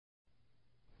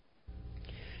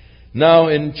Now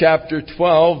in chapter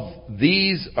 12,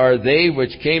 these are they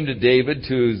which came to David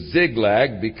to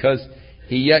Ziklag, because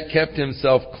he yet kept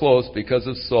himself close because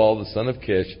of Saul the son of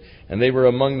Kish, and they were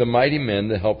among the mighty men,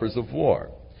 the helpers of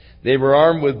war. They were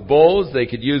armed with bows. They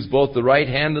could use both the right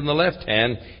hand and the left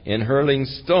hand in hurling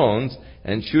stones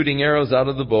and shooting arrows out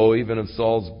of the bow, even of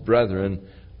Saul's brethren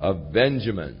of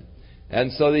Benjamin.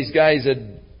 And so these guys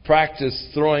had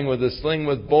practiced throwing with a sling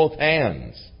with both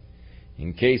hands.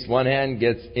 In case one hand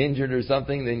gets injured or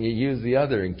something, then you use the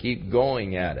other and keep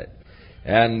going at it.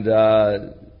 And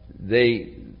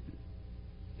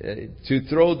to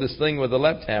throw the sling with the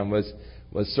left hand was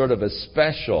sort of a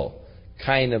special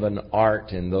kind of an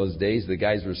art in those days. The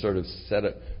guys were sort of set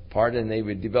apart, and they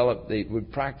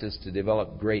would practice to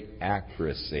develop great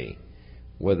accuracy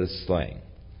with a sling.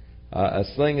 A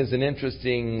sling is an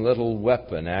interesting little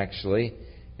weapon, actually,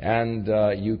 and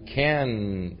you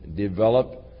can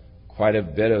develop quite a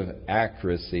bit of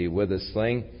accuracy with a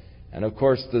sling. And of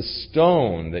course, the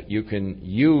stone that you can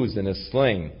use in a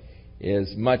sling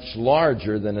is much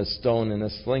larger than a stone in a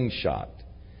slingshot.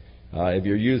 If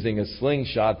you're using a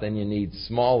slingshot, then you need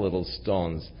small little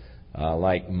stones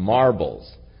like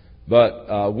marbles.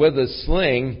 But with a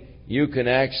sling, you can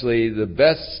actually, the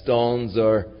best stones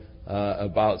are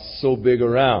about so big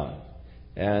around.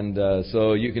 And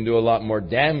so you can do a lot more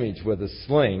damage with a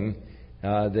sling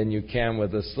than you can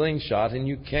with a slingshot, and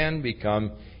you can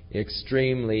become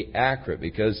extremely accurate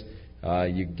because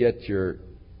you get your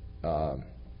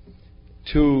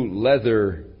two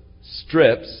leather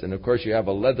strips, and of course you have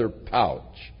a leather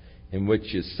pouch in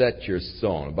which you set your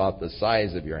stone, about the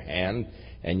size of your hand,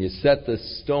 and you set the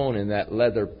stone in that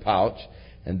leather pouch,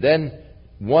 and then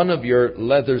one of your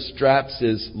leather straps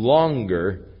is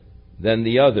longer than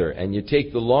the other, and you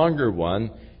take the longer one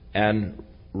and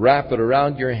wrap it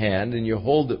around your hand, and you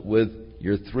hold it with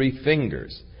your 3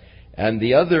 fingers. And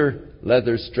the other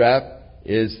leather strap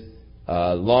is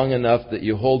long enough that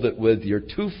you hold it with your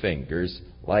 2 fingers,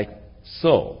 like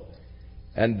so.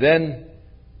 And then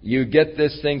you get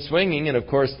this thing swinging, and of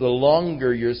course the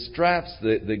longer your straps,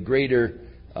 the greater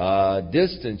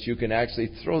distance you can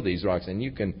actually throw these rocks. And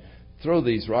you can throw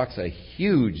these rocks a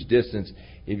huge distance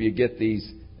if you get these,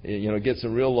 get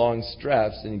some real long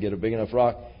straps and you get a big enough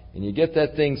rock. And you get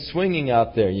that thing swinging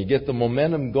out there. You get the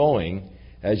momentum going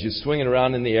as you swing it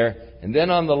around in the air. And then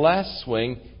on the last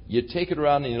swing, you take it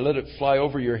around and you let it fly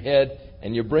over your head,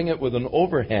 and you bring it with an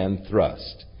overhand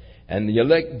thrust. And you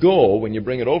let go, when you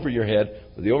bring it over your head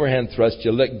with the overhand thrust,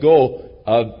 you let go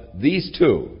of these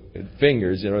 2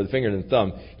 fingers, the finger and the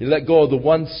thumb. You let go of the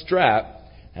one strap,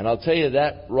 and I'll tell you,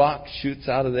 that rock shoots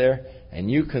out of there, and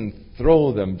you can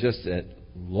throw them just at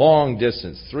long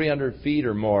distance, 300 feet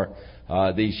or more,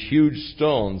 these huge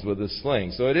stones with a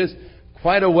sling. So it is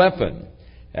quite a weapon.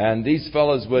 And these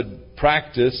fellows would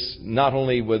practice not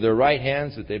only with their right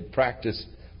hands, but they'd practice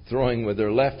throwing with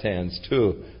their left hands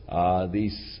too,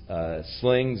 these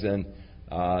slings. And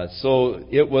so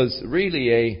it was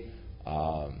really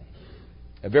a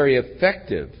very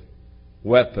effective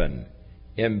weapon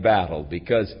in battle,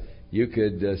 because you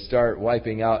could start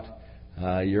wiping out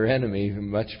your enemy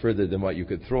much further than what you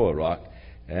could throw a rock.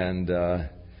 And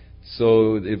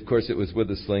so, of course, it was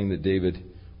with a sling that David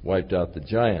wiped out the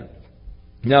giant.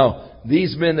 Now,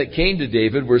 these men that came to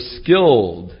David were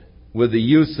skilled with the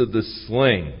use of the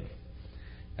sling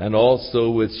and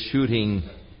also with shooting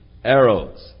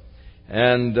arrows.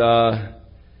 And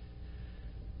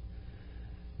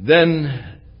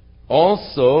then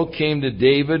also came to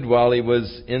David while he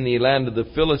was in the land of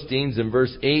the Philistines, in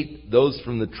verse 8, those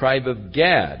from the tribe of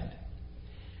Gad.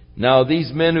 Now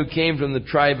these men who came from the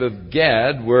tribe of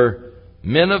Gad were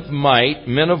men of might,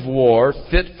 men of war,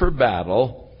 fit for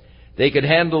battle. They could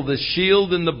handle the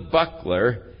shield and the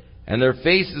buckler, and their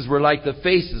faces were like the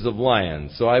faces of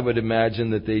lions. So I would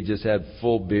imagine that they just had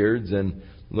full beards and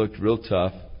looked real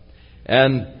tough.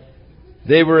 And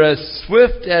they were as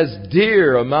swift as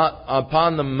deer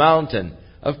upon the mountain.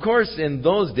 Of course, in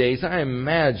those days, I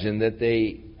imagine that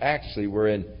they actually were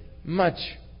in much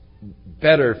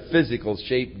better physical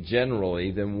shape generally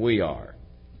than we are.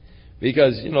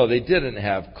 Because, they didn't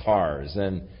have cars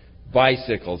and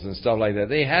bicycles and stuff like that.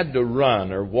 They had to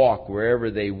run or walk wherever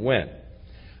they went.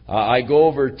 I go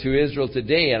over to Israel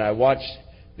today and I watch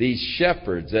these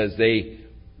shepherds as they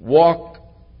walk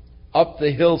up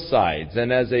the hillsides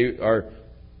and as they are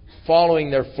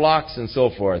following their flocks and so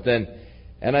forth. And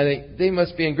I think they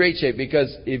must be in great shape,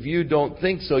 because if you don't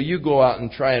think so, you go out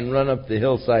and try and run up the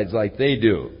hillsides like they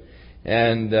do.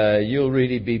 And you'll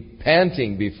really be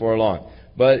panting before long.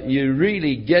 But you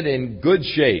really get in good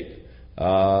shape.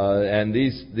 And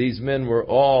these men were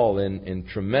all in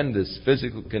tremendous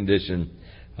physical condition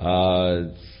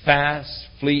fast,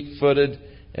 fleet-footed,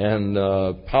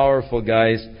 and powerful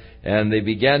guys. And they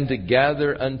began to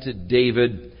gather unto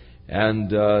David.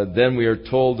 And then we are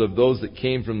told of those that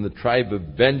came from the tribe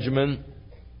of Benjamin.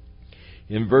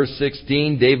 In verse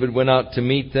 16, David went out to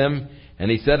meet them, and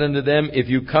he said unto them, If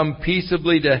you come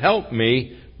peaceably to help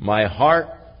me, my heart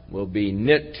will be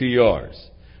knit to yours.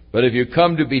 But if you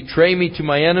come to betray me to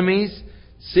my enemies,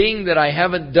 seeing that I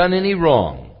haven't done any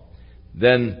wrong,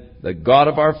 then the God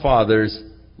of our fathers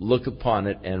look upon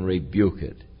it and rebuke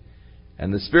it.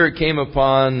 And the Spirit came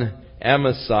upon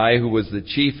Amasai, who was the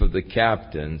chief of the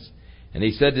captains, and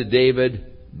he said to David,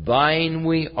 Thine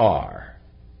we are,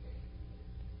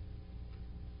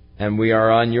 and we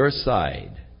are on your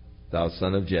side, thou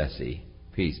son of Jesse.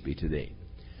 Peace be to thee.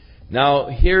 Now,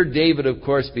 here David, of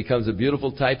course, becomes a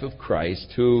beautiful type of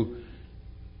Christ, who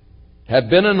had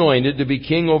been anointed to be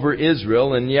king over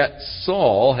Israel, and yet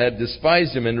Saul had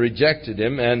despised him and rejected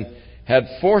him and had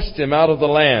forced him out of the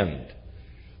land.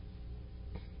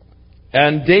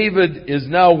 And David is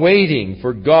now waiting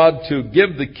for God to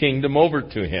give the kingdom over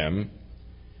to him.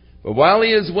 But while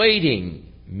he is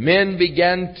waiting, men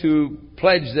began to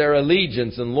pledge their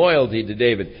allegiance and loyalty to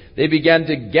David. They began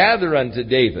to gather unto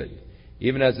David.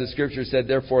 Even as the Scripture said,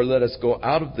 Therefore let us go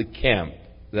out of the camp,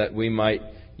 that we might,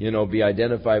 be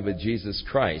identified with Jesus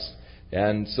Christ.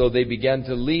 And so they began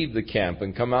to leave the camp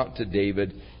and come out to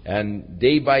David. And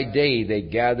day by day they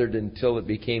gathered until it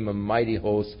became a mighty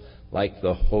host, like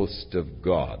the host of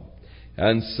God.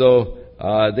 And so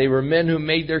they were men who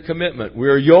made their commitment.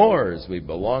 We're yours. We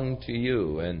belong to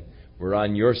you. And we're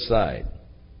on your side.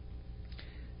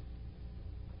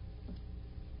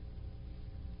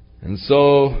 And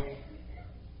so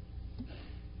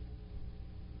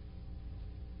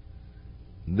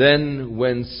then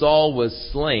when Saul was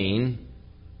slain,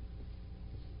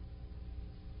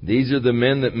 these are the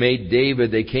men that made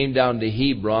David. They came down to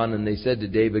Hebron and they said to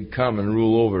David, Come and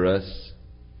rule over us.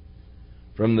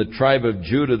 From the tribe of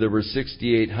Judah there were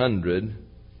 6,800.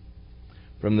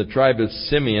 From the tribe of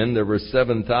Simeon there were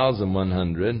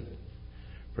 7,100.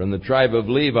 From the tribe of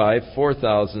Levi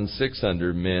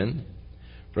 4,600 men.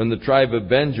 From the tribe of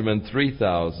Benjamin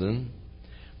 3,000.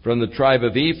 From the tribe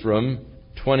of Ephraim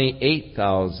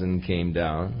 28,000 came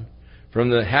down. From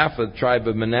the half of the tribe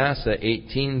of Manasseh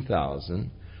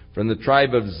 18,000. From the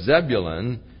tribe of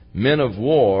Zebulun, men of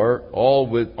war, all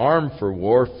with armed for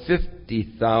war,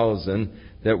 50,000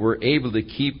 that were able to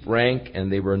keep rank, and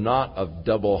they were not of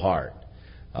double heart.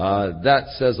 That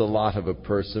says a lot of a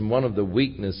person. One of the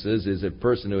weaknesses is a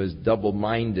person who is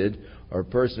double-minded, or a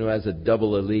person who has a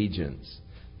double allegiance.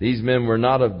 These men were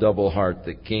not of double heart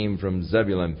that came from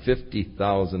Zebulun,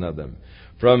 50,000 of them.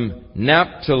 From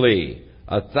Naphtali,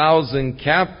 1,000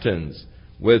 captains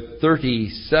with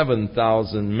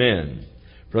 37,000 men.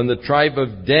 From the tribe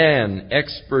of Dan,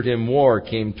 expert in war,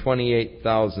 came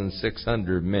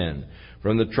 28,600 men.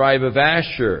 From the tribe of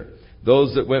Asher,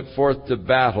 those that went forth to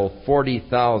battle,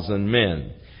 40,000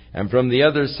 men. And from the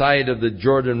other side of the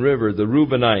Jordan River, the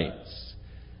Reubenites,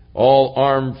 all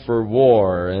armed for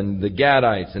war, and the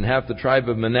Gadites, and half the tribe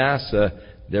of Manasseh,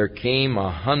 there came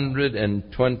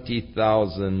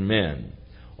 120,000 men.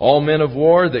 All men of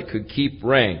war that could keep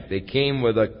rank. They came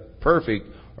with a perfect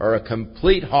or a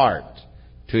complete heart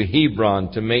to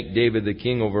Hebron to make David the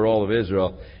king over all of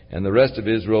Israel. And the rest of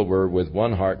Israel were with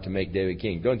one heart to make David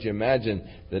king. Don't you imagine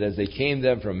that as they came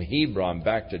then from Hebron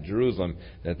back to Jerusalem,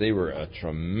 that they were a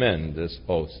tremendous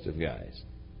host of guys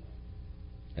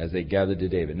as they gathered to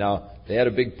David. Now, they had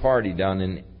a big party down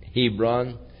in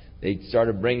Hebron. They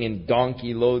started bringing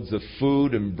donkey loads of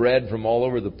food and bread from all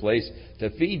over the place to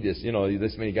feed this.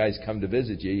 This many guys come to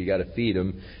visit you. You got to feed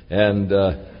them. And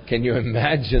can you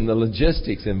imagine the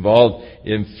logistics involved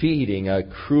in feeding a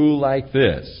crew like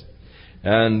this?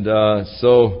 And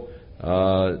so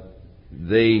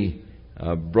they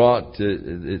brought,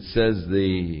 it says,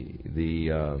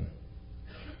 the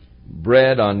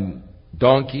bread on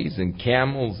donkeys and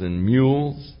camels and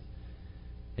mules.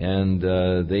 And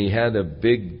they had a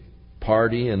big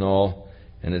party and all.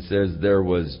 And it says, there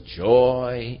was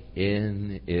joy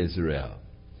in Israel.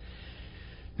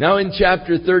 Now in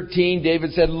chapter 13,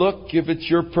 David said, Look, if it's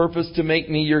your purpose to make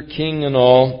me your king and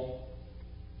all,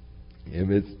 if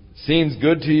it seems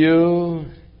good to you,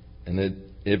 and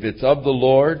if it's of the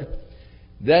Lord,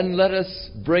 then let us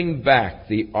bring back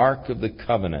the Ark of the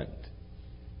Covenant,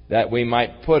 that we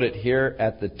might put it here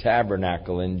at the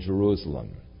tabernacle in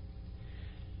Jerusalem.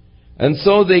 And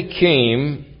so they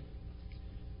came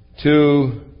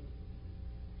to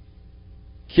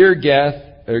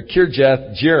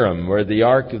Kirjath Jearim, where the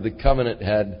Ark of the Covenant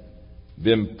had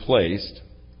been placed.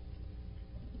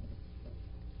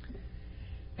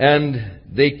 And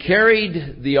they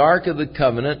carried the Ark of the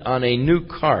Covenant on a new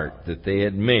cart that they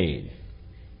had made.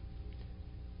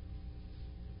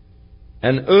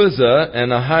 And Uzzah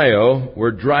and Ahio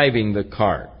were driving the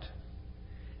cart.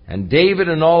 And David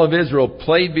and all of Israel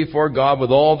played before God with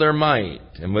all their might,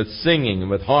 and with singing, and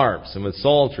with harps, and with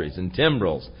psalteries, and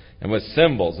timbrels, and with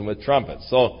cymbals, and with trumpets.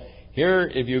 So here,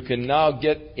 if you can now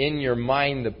get in your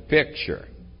mind the picture.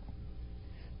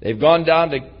 They've gone down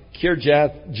to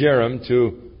Kirjath Jearim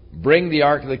to bring the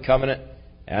Ark of the Covenant,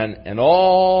 and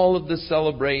all of the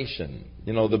celebration,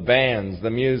 the bands,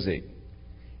 the music,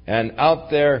 and out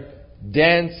there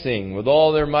dancing with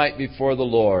all their might before the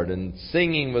Lord, and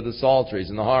singing with the psalteries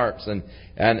and the harps,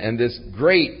 and this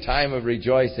great time of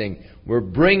rejoicing. We're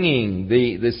bringing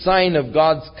the sign of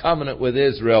God's covenant with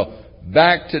Israel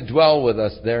back to dwell with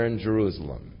us there in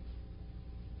Jerusalem.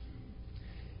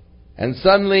 And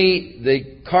suddenly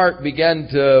the cart began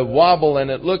to wobble, and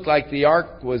it looked like the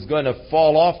ark was going to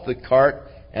fall off the cart.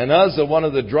 And Uzzah, one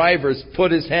of the drivers,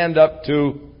 put his hand up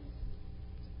to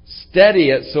steady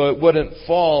it so it wouldn't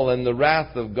fall, and the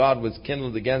wrath of God was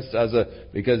kindled against Uzzah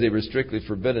because they were strictly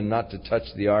forbidden not to touch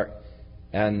the ark.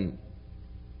 And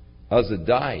Uzzah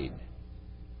died.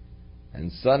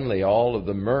 And suddenly all of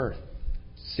the mirth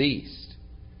ceased.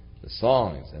 The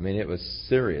songs, it was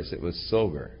serious, it was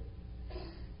sober.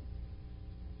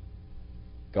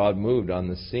 God moved on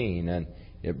the scene, and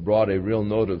it brought a real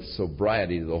note of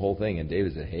sobriety to the whole thing. And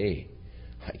David said, "Hey,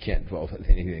 I can't dwell with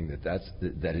anything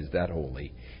that is that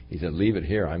holy." He said, "Leave it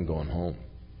here. I'm going home."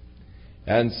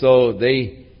 And so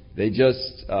they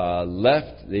just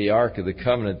left the Ark of the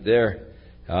Covenant there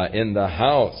in the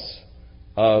house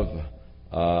of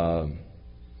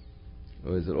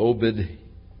Obed-Edom,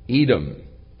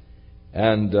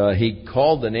 and he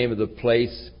called the name of the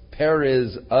place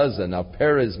Perez Uzzah. Now,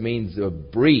 Perez means a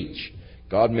breach.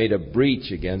 God made a breach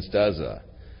against Uzzah.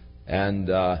 And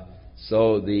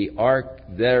so the ark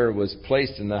there was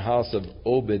placed in the house of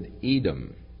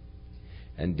Obed-Edom.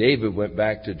 And David went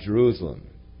back to Jerusalem.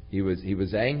 He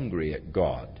was angry at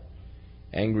God.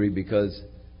 Angry because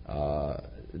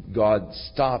God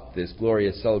stopped this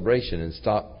glorious celebration and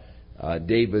stopped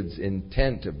David's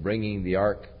intent of bringing the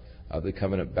Ark of the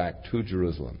Covenant back to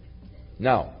Jerusalem.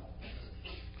 Now,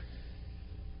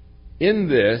 in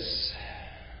this,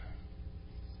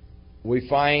 we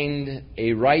find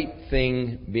a right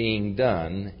thing being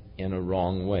done in a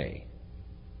wrong way.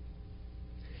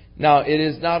 Now, it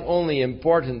is not only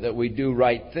important that we do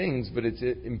right things, but it's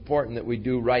important that we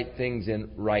do right things in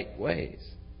right ways.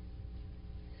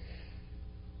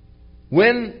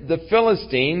 When the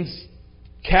Philistines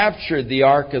captured the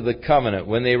Ark of the Covenant,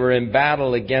 when they were in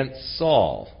battle against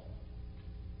Saul,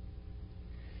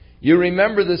 you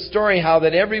remember the story how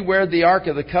that everywhere the Ark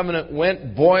of the Covenant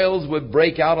went, boils would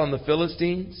break out on the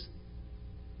Philistines?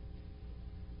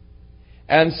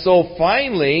 And so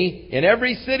finally, in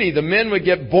every city, the men would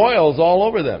get boils all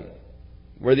over them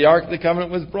where the Ark of the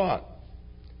Covenant was brought.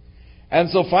 And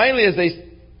so finally, as they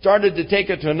started to take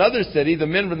it to another city, the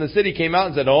men from the city came out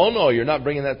and said, "Oh no, you're not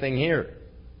bringing that thing here.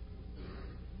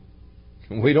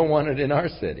 We don't want it in our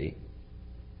city."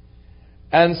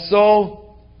 And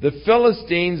so the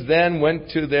Philistines then went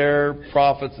to their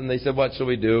prophets and they said, "What shall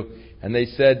we do?" And they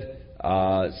said,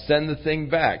 "Send the thing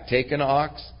back. Take an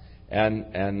ox and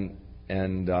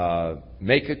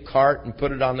make a cart and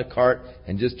put it on the cart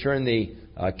and just turn the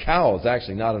cows,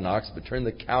 actually not an ox, but turn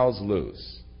the cows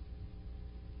loose.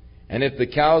 And if the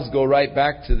cows go right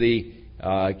back to the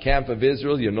camp of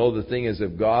Israel, you know the thing is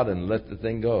of God, and let the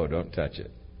thing go. Don't touch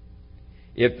it.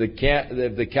 If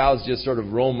the cows just sort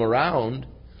of roam around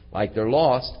like they're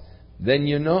lost, then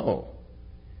you know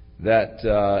that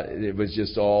it was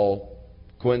just all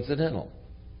coincidental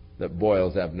that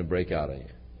boils happened to break out on you."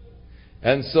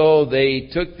 And so they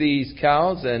took these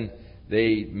cows and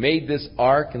they made this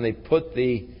ark, and they put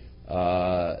they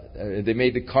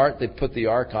made the cart, they put the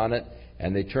ark on it,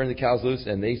 and they turned the cows loose,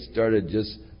 and they started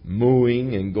just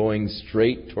mooing and going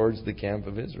straight towards the camp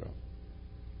of Israel.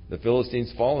 The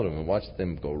Philistines followed them and watched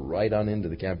them go right on into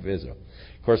the camp of Israel.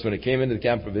 Of course, when it came into the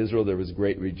camp of Israel, there was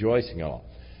great rejoicing and all.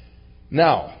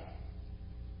 Now,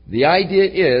 the idea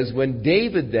is when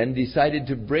David then decided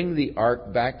to bring the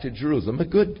ark back to Jerusalem, a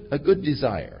good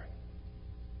desire.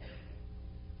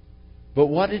 But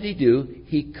what did he do?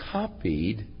 He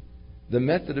copied the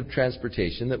method of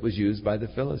transportation that was used by the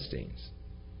Philistines.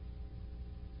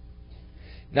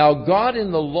 Now, God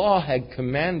in the law had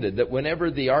commanded that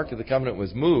whenever the Ark of the Covenant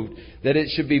was moved, that it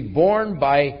should be borne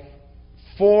by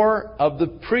 4 of the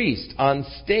priests on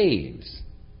staves.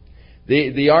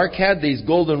 The ark had these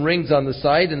golden rings on the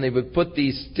side, and they would put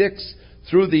these sticks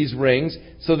through these rings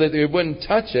so that they wouldn't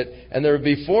touch it. And there would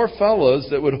be 4 fellows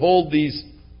that would hold these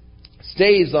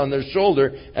staves on their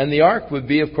shoulder, and the ark would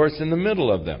be, of course, in the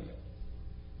middle of them.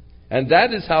 And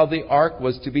that is how the ark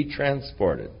was to be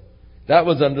transported. That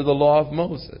was under the law of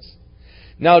Moses.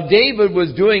 Now, David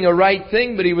was doing a right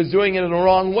thing, but he was doing it in a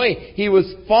wrong way. He was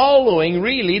following,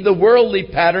 really, the worldly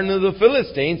pattern of the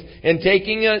Philistines and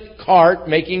taking a cart,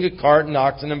 making a cart and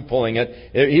oxen and pulling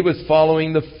it. He was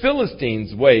following the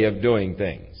Philistines' way of doing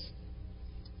things.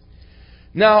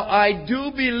 Now, I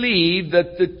do believe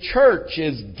that the church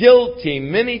is guilty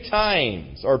many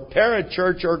times, or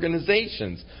parachurch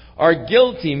organizations are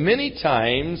guilty many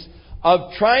times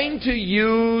of trying to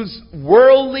use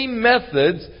worldly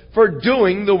methods for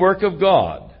doing the work of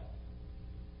God.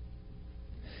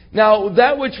 Now,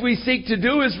 that which we seek to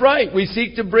do is right. We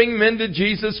seek to bring men to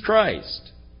Jesus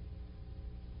Christ.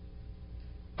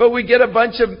 But we get a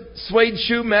bunch of suede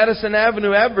shoe Madison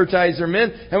Avenue advertiser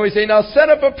men, and we say, now set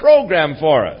up a program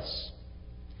for us.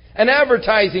 An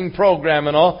advertising program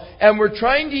and all. And we're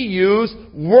trying to use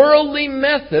worldly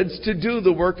methods to do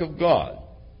the work of God.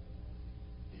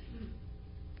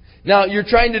 Now, you're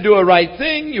trying to do a right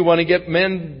thing. You want to get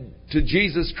men to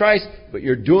Jesus Christ, but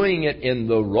you're doing it in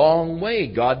the wrong way.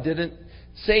 God didn't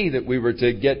say that we were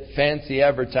to get fancy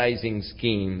advertising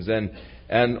schemes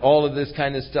and all of this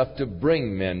kind of stuff to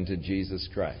bring men to Jesus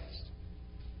Christ.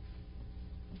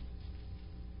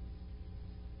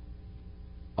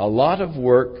 A lot of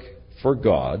work for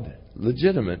God,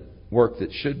 legitimate work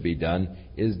that should be done,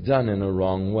 is done in a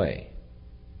wrong way.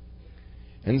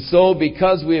 And so,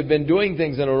 because we have been doing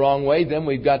things in a wrong way, then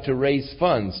we've got to raise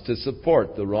funds to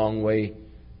support the wrong way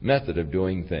method of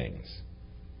doing things.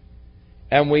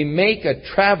 And we make a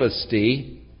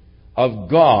travesty of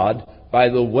God by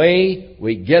the way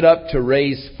we get up to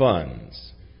raise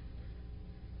funds.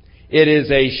 It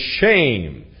is a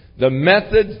shame, the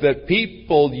methods that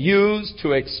people use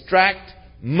to extract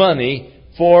money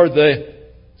for the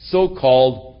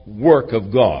so-called work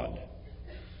of God.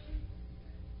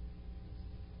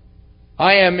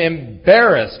 I am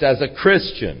embarrassed as a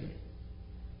Christian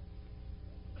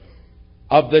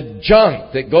of the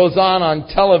junk that goes on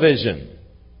television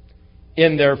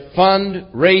in their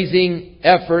fundraising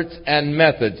efforts and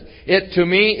methods. It, to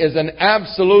me, is an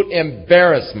absolute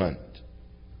embarrassment.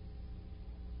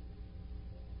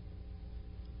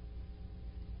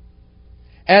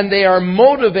 And they are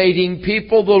motivating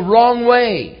people the wrong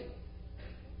way.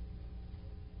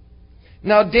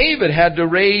 Now,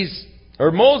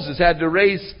 Moses had to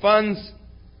raise funds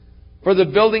for the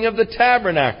building of the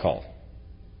tabernacle.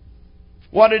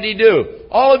 What did he do?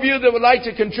 All of you that would like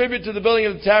to contribute to the building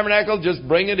of the tabernacle, just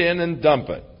bring it in and dump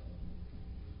it.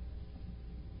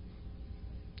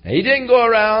 He didn't go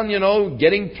around,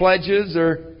 getting pledges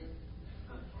or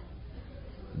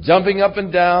jumping up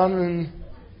and down and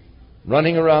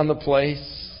running around the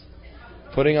place,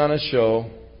 putting on a show.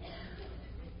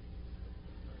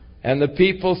 And the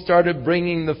people started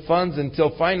bringing the funds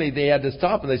until finally they had to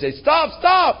stop. And they say,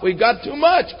 stop, we've got too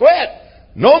much, quit.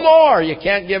 No more, you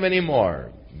can't give any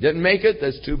more. Didn't make it,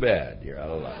 that's too bad. You're out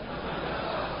of luck.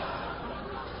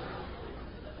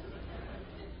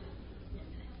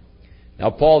 Now,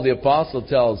 Paul the Apostle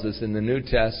tells us in the New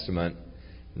Testament,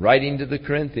 writing to the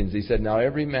Corinthians, he said, now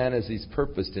every man as he's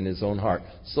purposed in his own heart,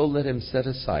 so let him set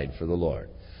aside for the Lord.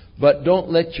 But don't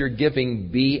let your giving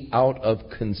be out of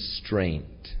constraint.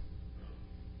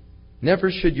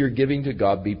 Never should your giving to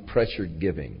God be pressured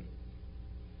giving.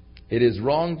 It is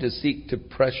wrong to seek to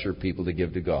pressure people to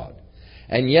give to God.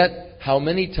 And yet, how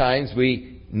many times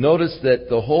we notice that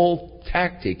the whole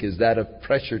tactic is that of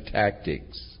pressure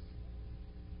tactics.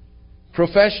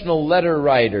 Professional letter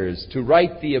writers to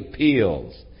write the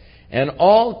appeals and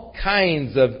all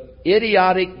kinds of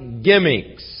idiotic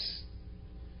gimmicks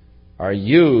are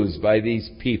used by these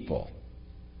people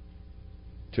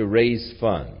to raise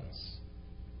funds.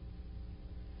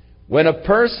 When a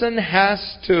person has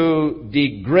to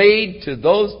degrade to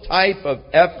those type of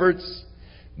efforts,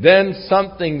 then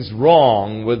something's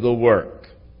wrong with the work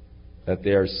that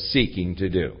they are seeking to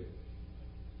do.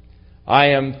 I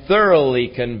am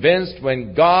thoroughly convinced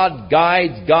when God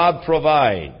guides, God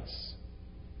provides.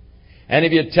 And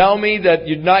if you tell me that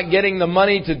you're not getting the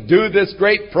money to do this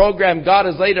great program God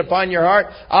has laid upon your heart,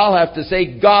 I'll have to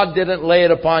say God didn't lay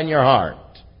it upon your heart.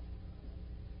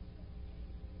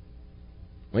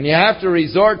 When you have to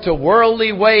resort to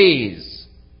worldly ways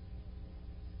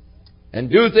and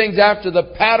do things after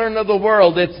the pattern of the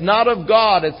world, it's not of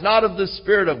God. It's not of the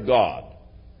Spirit of God.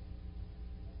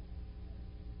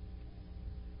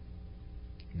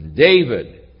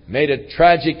 David made a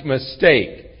tragic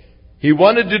mistake. He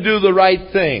wanted to do the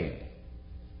right thing.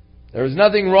 There was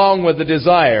nothing wrong with the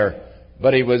desire,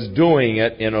 but he was doing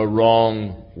it in a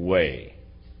wrong way.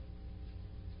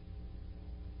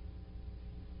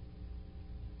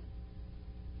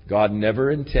 God never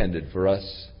intended for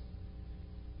us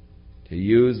to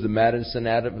use the Madison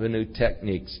Avenue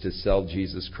techniques to sell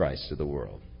Jesus Christ to the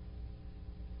world.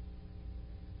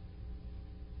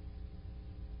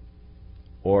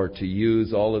 Or to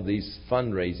use all of these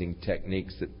fundraising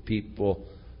techniques that people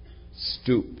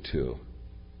stoop to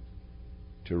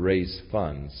raise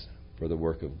funds for the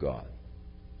work of God.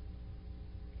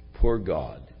 Poor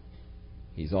God.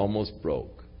 He's almost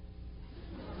broke.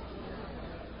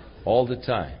 All the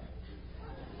time.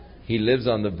 He lives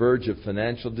on the verge of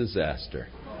financial disaster.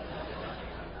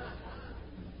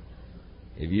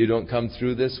 If you don't come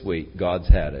through this week, God's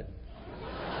had it.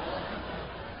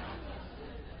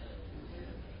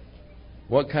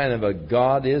 What kind of a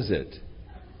God is it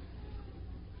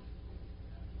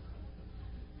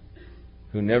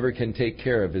who never can take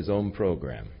care of His own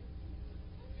program?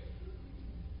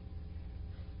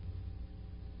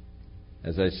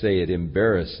 As I say, it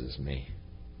embarrasses me.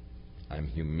 I'm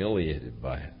humiliated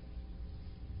by it.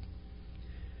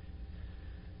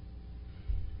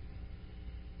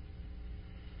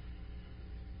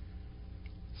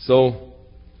 So,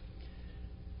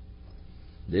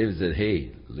 David said,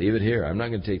 hey, leave it here. I'm not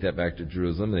going to take that back to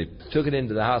Jerusalem. They took it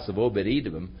into the house of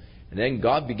Obed-Edom. And then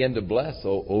God began to bless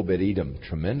Obed-Edom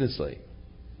tremendously.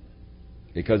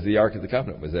 Because the Ark of the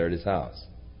Covenant was there at his house.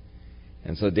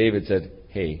 And so David said,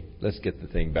 hey, let's get the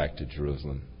thing back to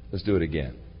Jerusalem. Let's do it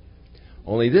again.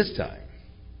 Only this time,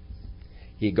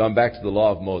 he had gone back to the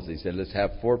law of Moses. He said, let's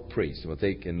have 4 priests. Well,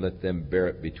 they can let them bear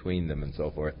it between them and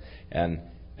so forth.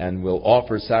 And we'll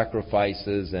offer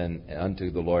sacrifices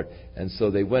unto the Lord. And so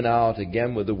they went out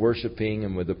again with the worshiping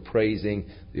and with the praising,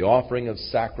 the offering of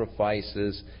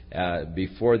sacrifices.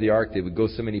 Before the ark, they would go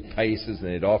so many paces and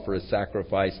they'd offer a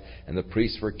sacrifice, and the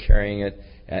priests were carrying it.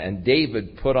 And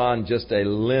David put on just a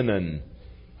linen.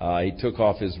 He took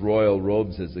off his royal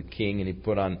robes as a king, and he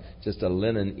put on just a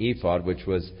linen ephod, which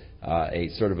was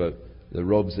the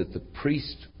robes that the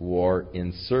priest wore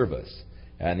in service.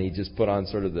 And he just put on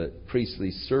sort of the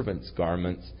priestly servant's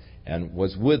garments and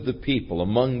was with the people,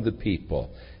 among the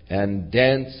people, and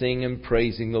dancing and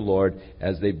praising the Lord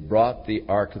as they brought the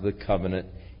Ark of the Covenant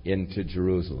into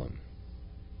Jerusalem.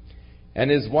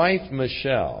 And his wife,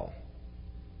 Michal,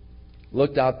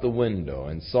 looked out the window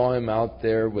and saw him out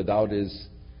there without his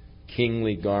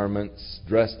kingly garments,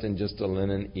 dressed in just a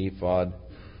linen ephod,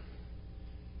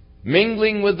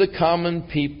 mingling with the common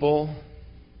people,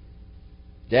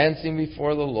 dancing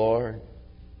before the Lord,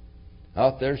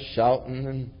 out there shouting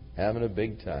and having a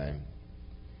big time.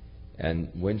 And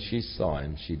when she saw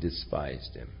him, she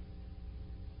despised him.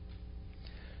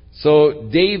 So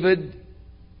David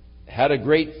had a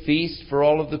great feast for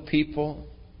all of the people,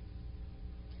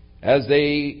 as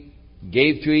they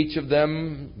gave to each of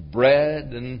them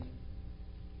bread and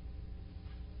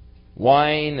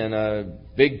wine and a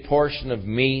big portion of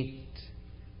meat.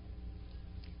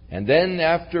 And then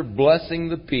after blessing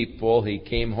the people, he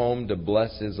came home to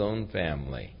bless his own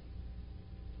family.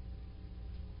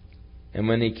 And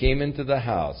when he came into the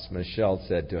house, Michal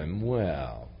said to him,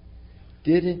 well,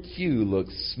 didn't you look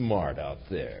smart out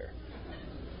there?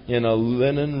 In a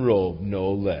linen robe,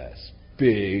 no less.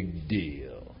 Big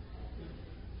deal.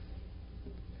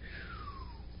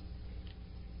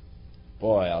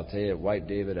 Boy, I'll tell you, it wiped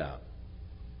David out.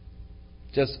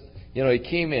 He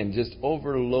came in just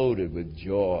overloaded with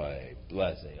joy,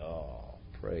 blessing. Oh,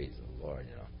 praise the Lord,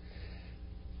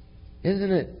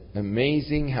 Isn't it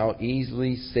amazing how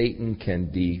easily Satan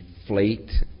can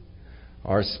deflate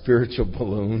our spiritual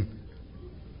balloon?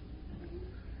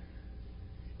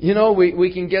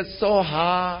 We can get so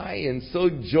high and so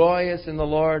joyous in the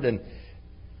Lord, and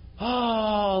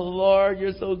oh, Lord,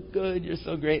 you're so good, you're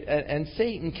so great. And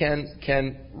Satan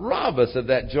can rob us of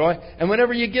that joy. And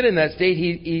whenever you get in that state,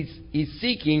 he's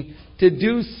seeking to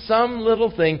do some little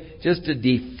thing just to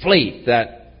deflate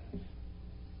that,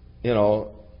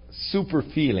 super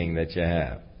feeling that you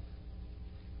have.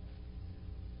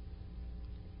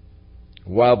 A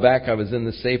while back, I was in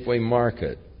the Safeway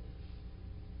market.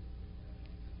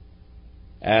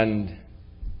 And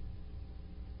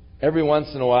every once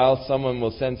in a while, someone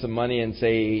will send some money and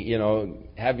say,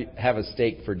 have a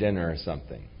steak for dinner or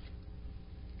something.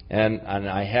 And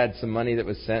I had some money that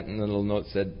was sent, and the little note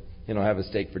said, have a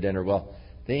steak for dinner. Well,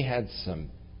 they had some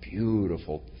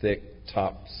beautiful, thick,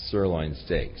 top sirloin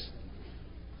steaks.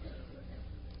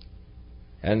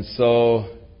 And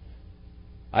so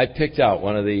I picked out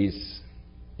one of these,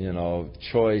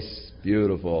 choice,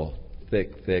 beautiful,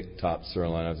 thick, top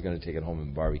sirloin. I was going to take it home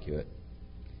and barbecue it.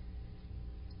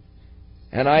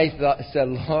 And said,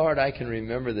 Lord, I can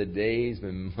remember the days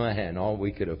when, man, all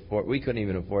we could afford, we couldn't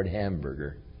even afford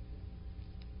hamburger.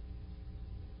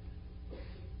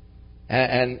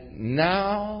 And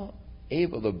now,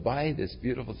 able to buy this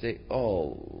beautiful thing.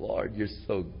 Oh, Lord, you're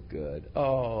so good.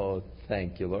 Oh,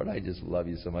 thank you, Lord. I just love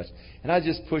you so much. And I was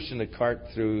just pushing the cart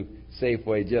through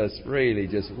Safeway,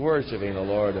 just worshiping the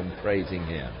Lord and praising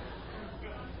Him.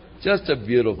 Just a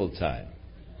beautiful time.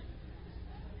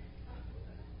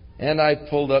 And I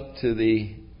pulled up to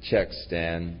the check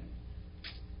stand.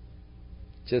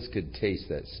 Just could taste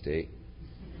that steak.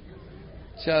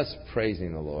 Just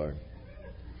praising the Lord.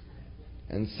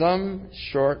 And some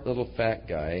short little fat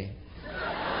guy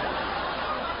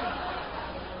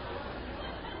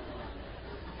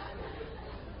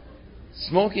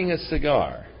smoking a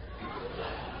cigar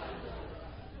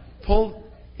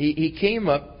he came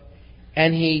up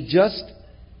and he just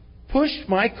pushed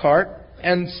my cart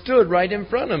and stood right in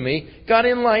front of me, got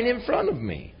in line in front of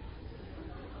me.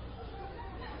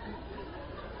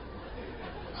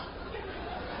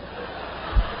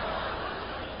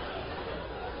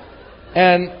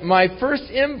 And my first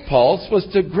impulse was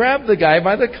to grab the guy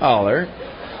by the collar,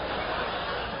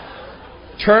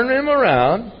 turn him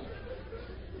around,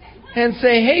 and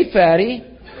say, "Hey, fatty,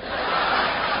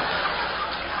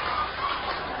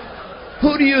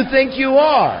 who do you think you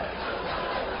are?"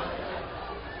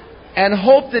 And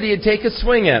hope that he'd take a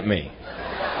swing at me.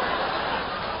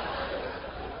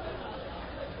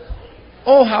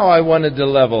 Oh, how I wanted to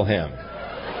level him.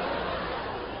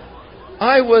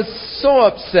 I was so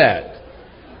upset.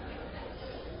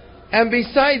 And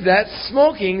beside that,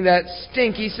 smoking that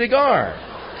stinky cigar.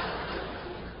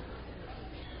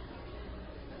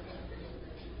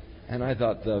 And I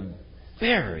thought, the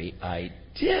very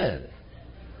idea.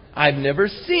 I've never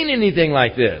seen anything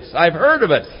like this. I've heard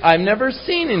of it. I've never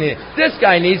seen anything. This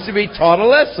guy needs to be taught a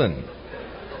lesson.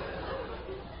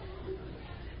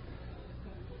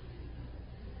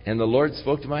 And the Lord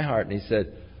spoke to my heart and He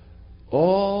said,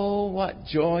 "Oh, what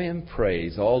joy and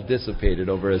praise all dissipated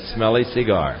over a smelly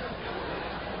cigar."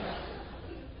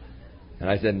 And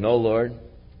I said, "No, Lord,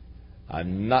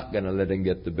 I'm not going to let him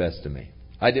get the best of me."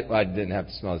 I didn't have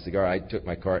to smell a cigar. I took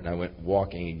my cart and I went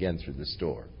walking again through the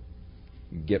store.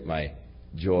 Get my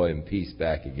joy and peace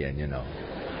back again, you know.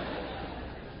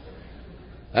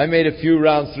 I made a few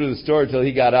rounds through the store until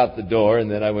he got out the door,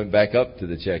 and then I went back up to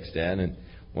the check stand and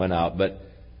went out. But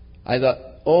I thought,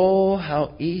 oh,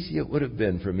 how easy it would have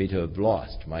been for me to have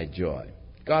lost my joy.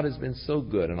 God has been so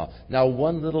good and all. Now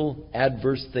one little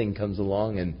adverse thing comes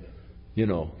along and, you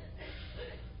know,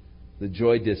 the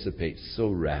joy dissipates so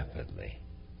rapidly.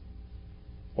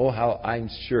 Oh, how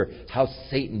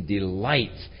Satan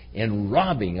delights in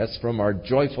robbing us from our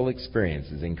joyful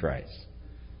experiences in Christ.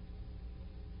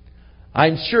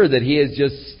 I'm sure that he is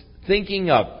just thinking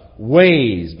up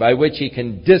ways by which he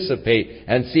can dissipate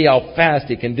and see how fast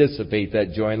he can dissipate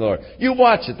that joy in the Lord. You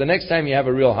watch it the next time you have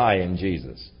a real high in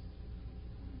Jesus.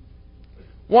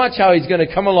 Watch how he's going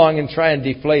to come along and try and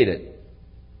deflate it.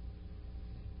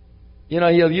 You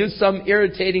know, he'll use some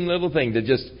irritating little thing to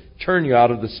just turn you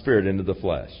out of the spirit into the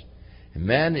flesh. And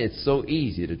man, it's so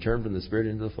easy to turn from the spirit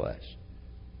into the flesh.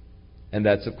 And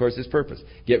that's, of course, his purpose.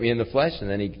 Get me in the flesh, and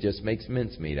then he just makes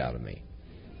mincemeat out of me.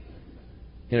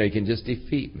 You know, he can just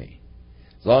defeat me.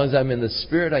 As long as I'm in the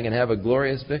spirit, I can have a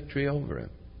glorious victory over him.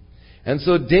 And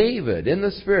so David, in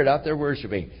the spirit, out there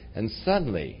worshiping, and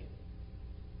suddenly,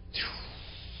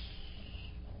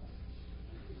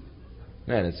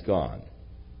 man, it's gone.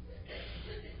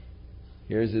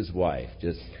 Here's his wife,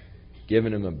 just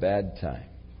giving him a bad time.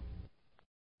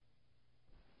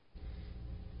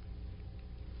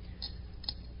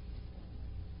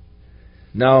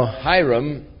 Now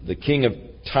Hiram, the king of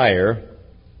Tyre,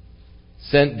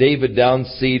 sent David down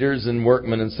cedars and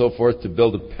workmen and so forth to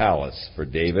build a palace for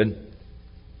David.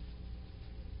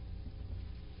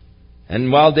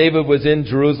 And while David was in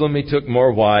Jerusalem, he took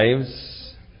more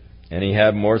wives, and he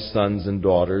had more sons and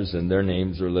daughters, and their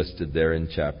names are listed there in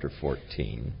chapter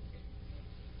 14.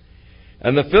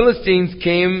 And the Philistines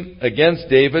came against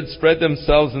David, spread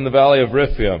themselves in the valley of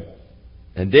Rephaim.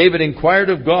 And David inquired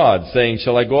of God, saying,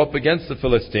 "Shall I go up against the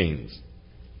Philistines?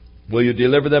 Will you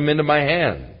deliver them into my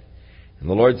hand?" And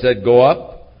the Lord said, "Go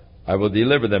up, I will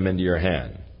deliver them into your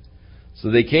hand." So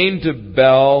they came to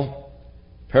Baal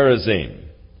Perazim,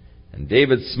 and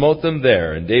David smote them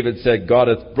there. And David said, "God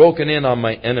hath broken in on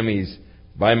my enemies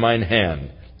by mine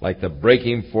hand, like the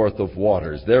breaking forth of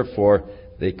waters." Therefore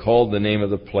they called the name of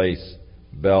the place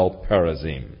Baal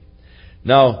Perazim.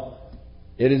 Now,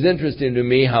 it is interesting to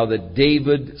me how that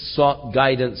David sought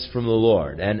guidance from the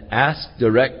Lord and asked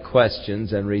direct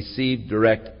questions and received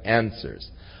direct answers.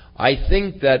 I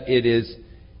think that it is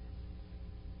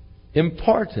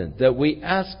important that we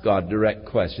ask God direct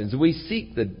questions. We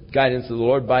seek the guidance of the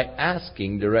Lord by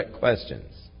asking direct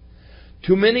questions.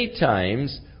 Too many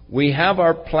times we have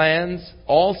our plans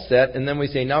all set and then we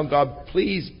say, now God,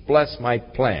 please bless my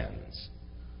plans.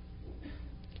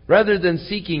 Rather than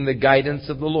seeking the guidance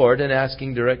of the Lord and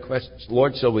asking direct questions.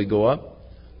 Lord, shall we go up?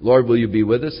 Lord, will you be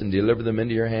with us and deliver them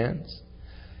into your hands?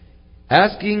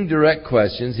 Asking direct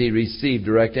questions, he received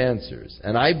direct answers.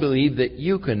 And I believe that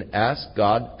you can ask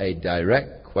God a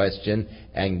direct question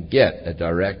and get a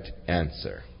direct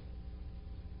answer.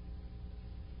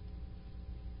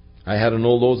 I had an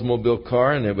old Oldsmobile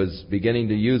car and it was beginning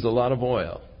to use a lot of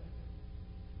oil.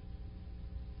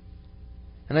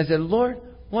 And I said, Lord,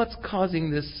 what's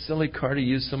causing this silly car to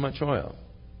use so much oil?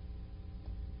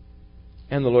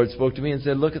 And the Lord spoke to me and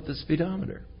said, look at the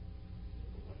speedometer.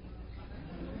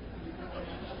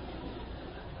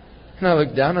 And I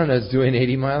looked down and I was doing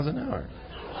 80 miles an hour.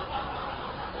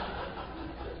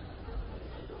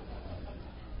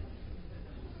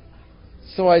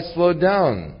 So I slowed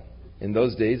down. In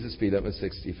those days, the speed limit was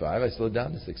 65. I slowed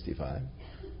down to 65.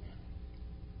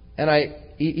 And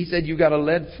he said, you got a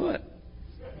lead foot.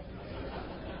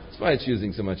 That's why it's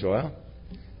using so much oil.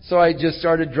 So I just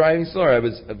started driving slower. I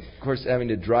was, of course, having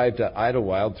to drive to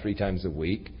Idlewild 3 times a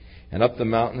week. And up the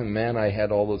mountain, and man, I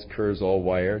had all those curves all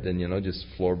wired and, just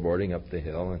floorboarding up the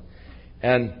hill.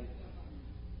 And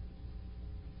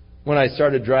when I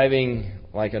started driving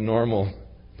like a normal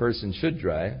person should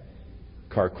drive,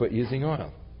 car quit using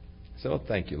oil. So,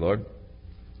 thank you, Lord.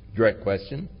 Direct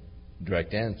question,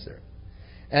 direct answer.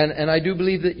 And I do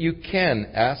believe that you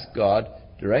can ask God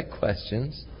direct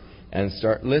questions and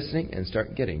start listening and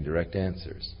start getting direct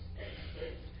answers.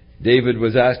 David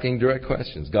was asking direct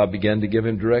questions. God began to give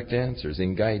him direct answers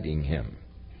in guiding him.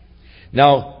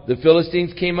 Now, the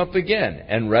Philistines came up again.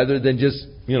 And rather than just,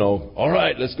 all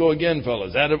right, let's go again,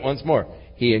 fellas, at it once more.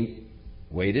 He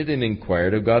waited and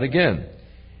inquired of God again.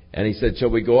 And he said,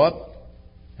 shall we go up?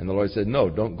 And the Lord said,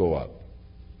 no, don't go up.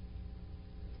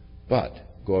 But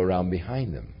go around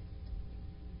behind them.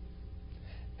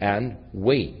 And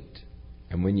wait.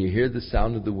 And when you hear the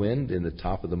sound of the wind in the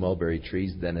top of the mulberry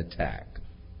trees, then attack.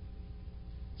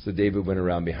 So David went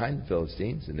around behind the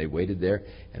Philistines, and they waited there.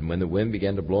 And when the wind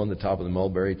began to blow on the top of the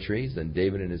mulberry trees, then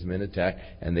David and his men attacked,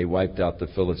 and they wiped out the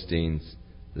Philistines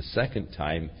the second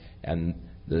time. And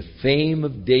the fame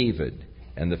of David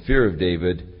and the fear of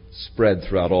David spread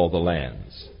throughout all the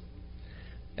lands.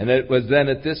 And it was then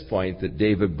at this point that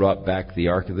David brought back the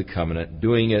Ark of the Covenant,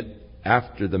 doing it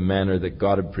after the manner that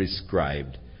God had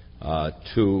prescribed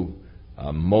to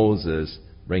Moses,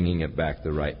 bringing it back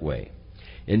the right way.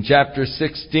 In chapter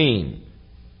 16,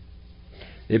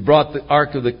 they brought the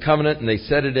Ark of the Covenant and they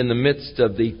set it in the midst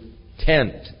of the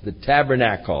tent, the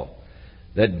tabernacle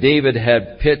that David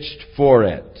had pitched for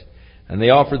it. And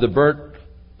they offered the burnt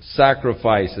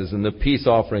sacrifices and the peace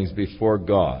offerings before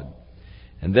God.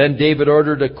 And then David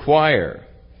ordered a choir.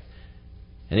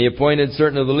 And he appointed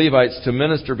certain of the Levites to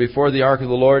minister before the Ark of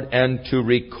the Lord and to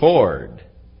record.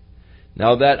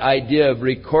 Now that idea of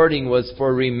recording was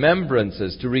for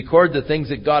remembrances, to record the things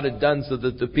that God had done so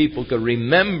that the people could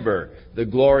remember the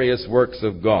glorious works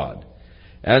of God.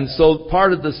 And so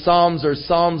part of the Psalms are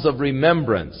Psalms of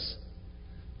remembrance.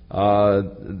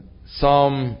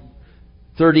 Psalm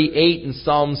 38 and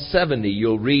Psalm 70,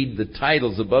 you'll read the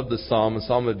titles above the Psalm, a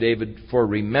Psalm of David for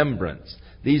remembrance.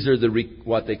 These are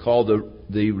what they call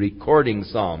the recording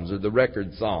Psalms or the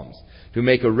record Psalms, to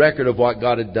make a record of what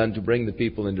God had done to bring the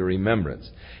people into remembrance.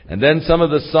 And then some of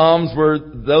the Psalms were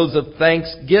those of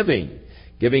thanksgiving,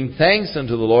 giving thanks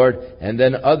unto the Lord, and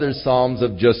then other Psalms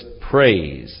of just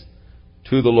praise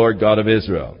to the Lord God of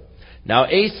Israel. Now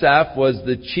Asaph was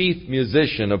the chief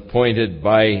musician appointed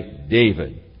by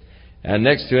David. And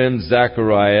next to him,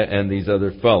 Zechariah and these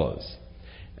other fellows.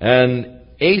 And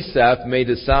Asaph made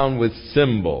a sound with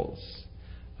cymbals.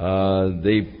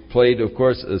 They played, of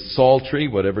course, a psaltery,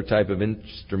 whatever type of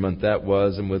instrument that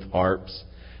was, and with harps,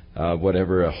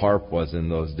 whatever a harp was in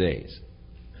those days.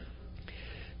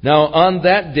 Now, on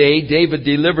that day, David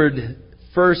delivered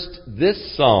first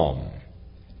this psalm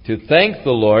to thank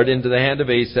the Lord into the hand of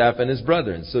Asaph and his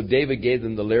brethren. So David gave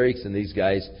them the lyrics, and these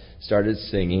guys started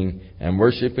singing and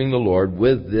worshiping the Lord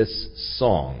with this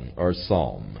song or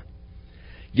psalm.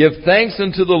 Give thanks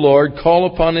unto the Lord, call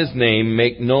upon his name,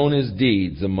 make known his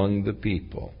deeds among the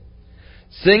people.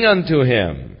 Sing unto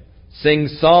him, sing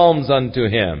psalms unto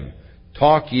him,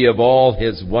 talk ye of all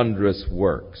his wondrous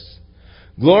works.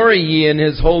 Glory ye in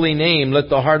his holy name, let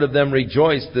the heart of them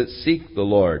rejoice that seek the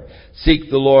Lord. Seek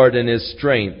the Lord in his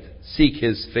strength, seek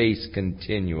his face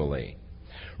continually.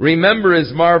 Remember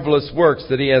his marvelous works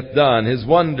that he hath done, his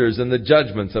wonders and the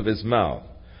judgments of his mouth.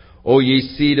 O ye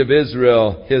seed of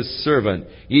Israel, his servant,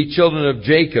 ye children of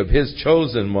Jacob, his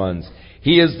chosen ones.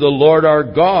 He is the Lord our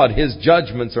God, his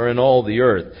judgments are in all the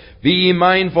earth. Be ye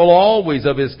mindful always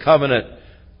of his covenant,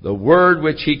 the word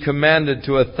which he commanded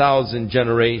to 1,000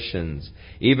 generations,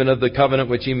 even of the covenant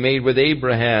which he made with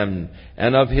Abraham,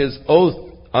 and of his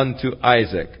oath unto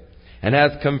Isaac, and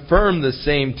hath confirmed the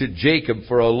same to Jacob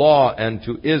for a law, and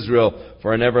to Israel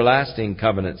for an everlasting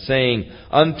covenant, saying,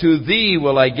 Unto thee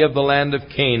will I give the land of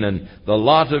Canaan, the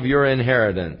lot of your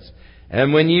inheritance.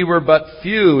 And when ye were but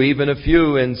few, even a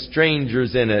few, and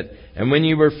strangers in it, and when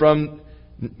ye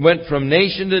went from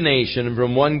nation to nation, and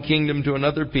from one kingdom to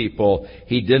another people,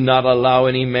 he did not allow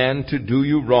any man to do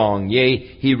you wrong. Yea,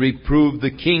 he reproved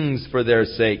the kings for their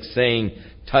sake, saying,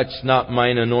 Touch not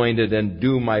mine anointed, and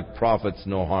do my prophets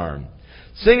no harm.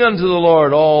 Sing unto the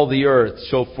Lord, all the earth.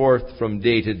 Show forth from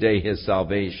day to day his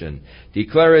salvation.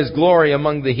 Declare his glory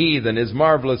among the heathen, his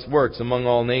marvelous works among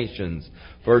all nations.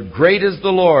 For great is the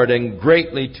Lord, and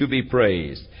greatly to be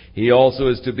praised. He also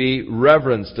is to be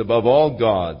reverenced above all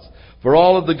gods. For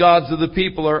all of the gods of the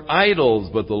people are idols,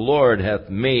 but the Lord hath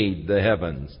made the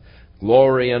heavens.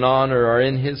 Glory and honor are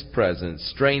in his presence.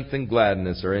 Strength and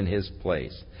gladness are in his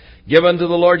place. Give unto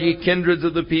the Lord, ye kindreds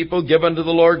of the people. Give unto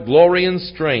the Lord glory and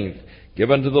strength. Give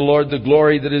unto the Lord the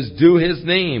glory that is due his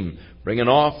name. Bring an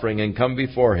offering and come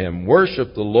before him.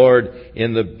 Worship the Lord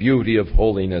in the beauty of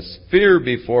holiness. Fear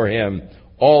before him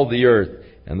all the earth,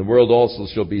 and the world also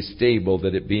shall be stable,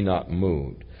 that it be not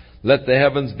moved. Let the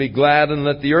heavens be glad, and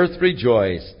let the earth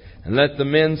rejoice, and let the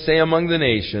men say among the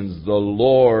nations, The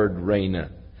Lord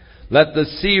reigneth. Let the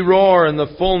sea roar and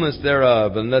the fullness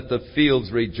thereof, and let the fields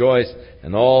rejoice,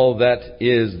 and all that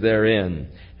is therein.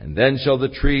 And then shall the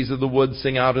trees of the wood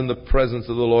sing out in the presence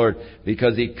of the Lord,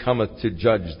 because he cometh to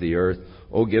judge the earth.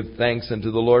 O give thanks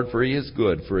unto the Lord, for he is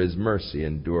good, for his mercy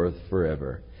endureth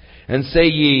forever. And say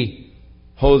ye,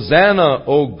 Hosanna,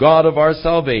 O God of our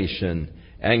salvation,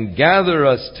 and gather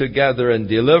us together and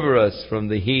deliver us from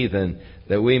the heathen,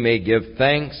 that we may give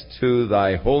thanks to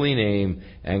thy holy name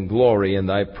and glory in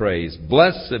thy praise.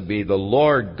 Blessed be the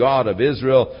Lord God of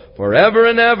Israel forever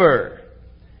and ever.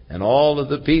 And all of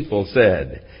the people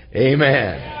said,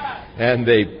 Amen. And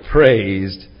they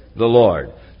praised the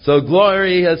Lord. So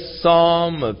glorious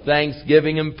psalm of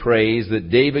thanksgiving and praise that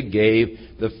David gave,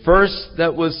 the first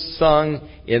that was sung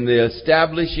in the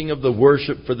establishing of the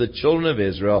worship for the children of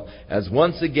Israel, as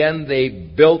once again they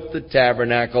built the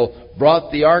tabernacle,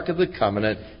 brought the Ark of the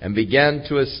Covenant, and began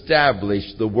to establish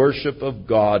the worship of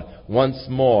God once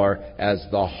more as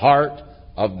the heart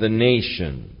of the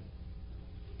nation.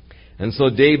 And so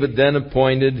David then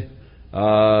appointed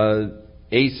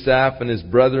Asaph and his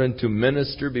brethren to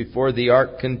minister before the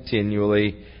ark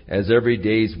continually, as every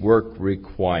day's work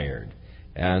required.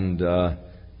 And the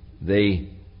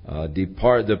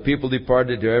people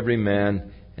departed to every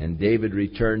man, and David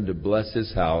returned to bless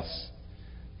his house,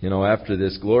 after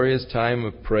this glorious time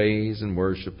of praise and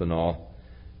worship and all.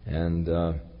 And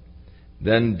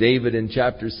then David in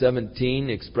chapter 17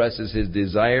 expresses his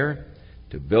desire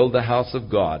to build the house of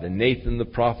God. And Nathan the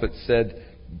prophet said,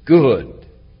 Good.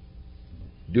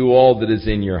 Do all that is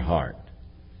in your heart,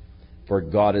 for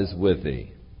God is with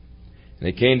thee. And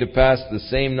it came to pass the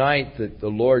same night that the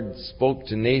Lord spoke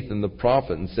to Nathan the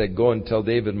prophet and said, Go and tell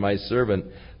David my servant,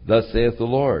 Thus saith the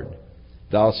Lord,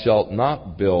 Thou shalt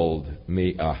not build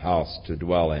me a house to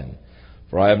dwell in.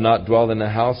 For I have not dwelled in a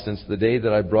house since the day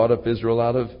that I brought up Israel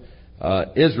out of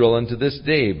Israel unto this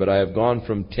day, but I have gone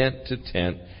from tent to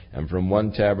tent, and from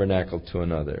one tabernacle to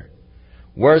another.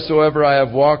 Wheresoever I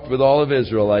have walked with all of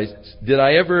Israel, did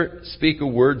I ever speak a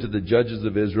word to the judges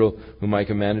of Israel, whom I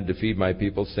commanded to feed my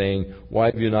people, saying, Why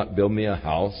have you not built me a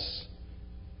house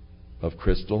of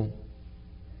crystal?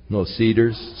 No,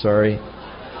 cedars, sorry.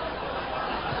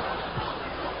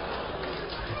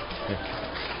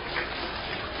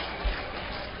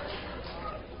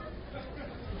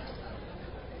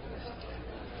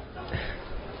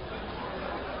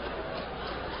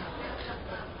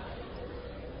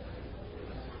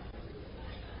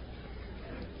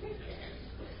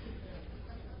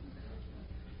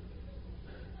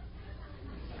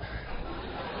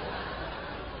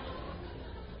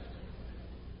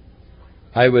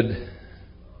 I would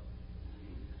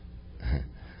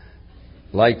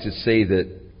like to say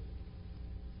that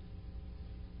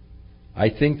I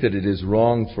think that it is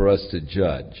wrong for us to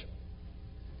judge.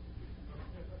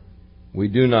 We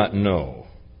do not know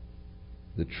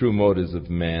the true motives of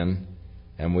man,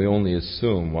 and we only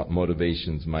assume what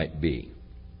motivations might be.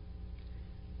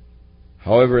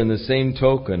 However, in the same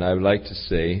token, I would like to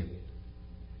say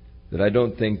that I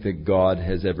don't think that God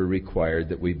has ever required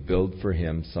that we build for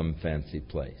Him some fancy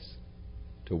place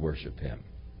to worship Him.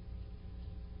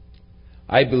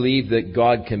 I believe that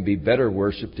God can be better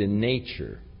worshipped in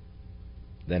nature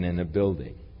than in a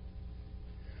building.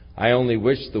 I only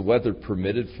wish the weather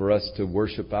permitted for us to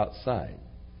worship outside.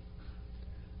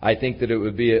 I think that it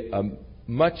would be a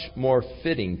much more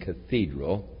fitting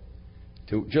cathedral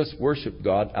to just worship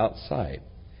God outside.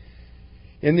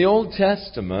 In the Old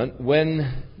Testament, when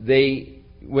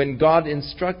God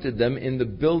instructed them in the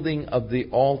building of the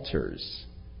altars,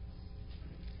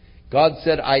 God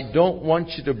said, I don't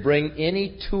want you to bring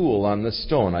any tool on the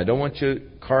stone. I don't want you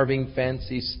carving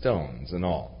fancy stones and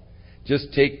all.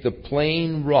 Just take the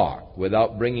plain rock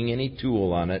without bringing any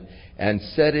tool on it and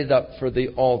set it up for the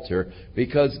altar,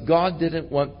 because God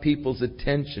didn't want people's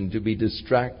attention to be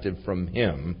distracted from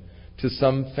Him to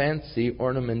some fancy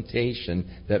ornamentation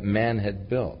that man had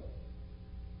built.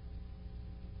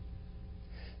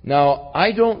 Now,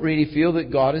 I don't really feel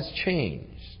that God has changed.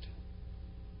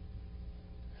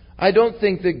 I don't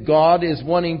think that God is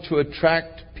wanting to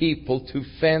attract people to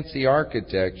fancy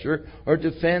architecture or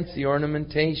to fancy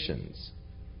ornamentations.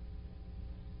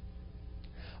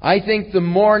 I think the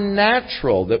more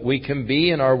natural that we can be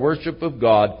in our worship of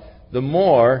God, the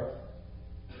more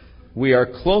we are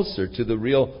closer to the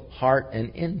real heart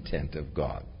and intent of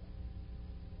God.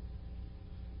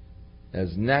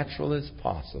 As natural as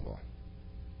possible.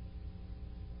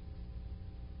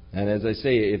 And as I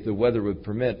say, if the weather would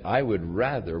permit, I would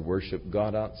rather worship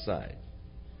God outside.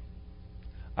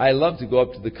 I love to go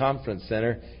up to the conference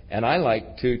center, and I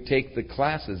like to take the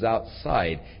classes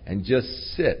outside and just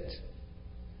sit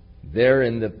there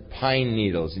in the pine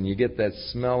needles, and you get that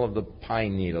smell of the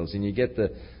pine needles, and you get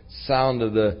the sound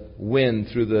of the wind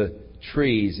through the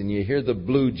trees, and you hear the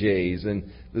blue jays, and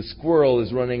the squirrel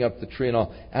is running up the tree and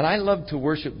all. And I love to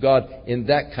worship God in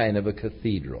that kind of a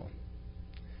cathedral,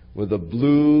 with a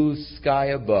blue sky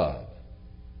above,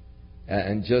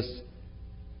 and just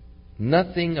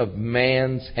nothing of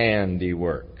man's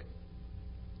handiwork,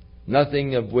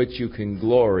 nothing of which you can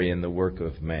glory in the work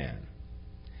of man.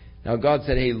 Now God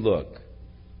said, hey, look,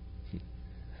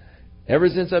 ever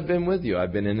since I've been with you,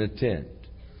 I've been in a tent,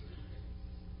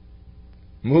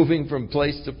 moving from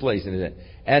place to place in a tent.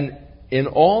 And in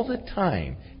all the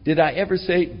time, did I ever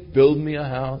say, build me a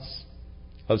house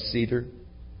of cedar?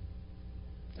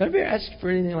 Have I ever asked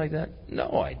for anything like that?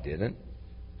 No, I didn't.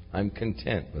 I'm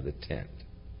content with a tent.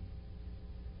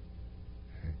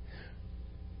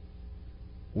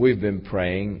 We've been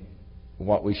praying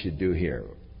what we should do here.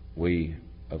 We,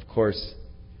 of course,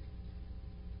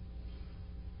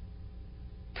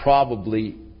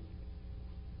 probably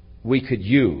we could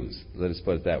use, let us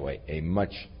put it that way, a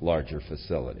much larger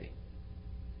facility.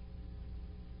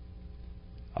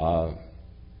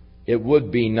 It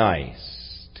would be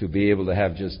nice to be able to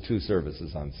have just 2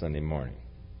 services on Sunday morning.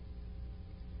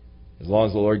 As long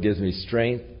as the Lord gives me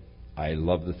strength, I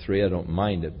love the 3, I don't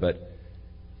mind it, but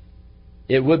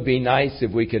it would be nice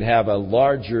if we could have a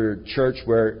larger church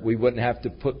where we wouldn't have to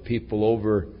put people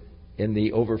over in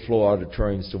the overflow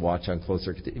auditoriums to watch on closed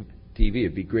circuit TV.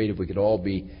 It'd be great if we could all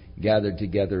be gathered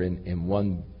together in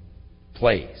one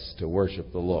place to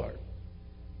worship the Lord.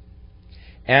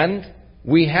 And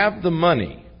we have the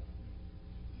money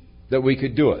that we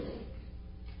could do it.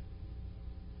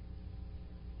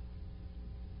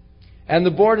 And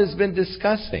the board has been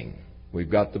discussing. We've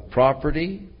got the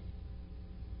property.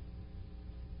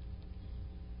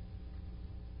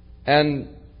 And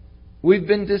we've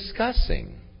been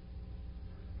discussing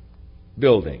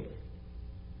building.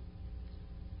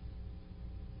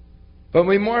 But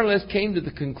we more or less came to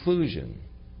the conclusion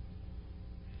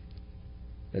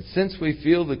that since we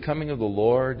feel the coming of the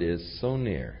Lord is so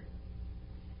near,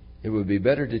 it would be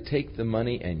better to take the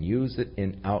money and use it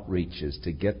in outreaches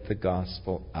to get the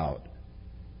gospel out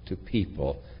to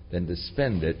people than to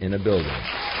spend it in a building.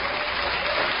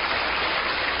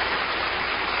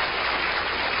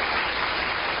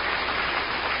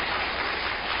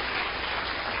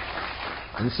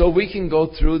 And so we can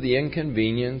go through the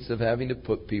inconvenience of having to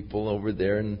put people over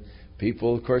there, and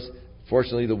people, of course,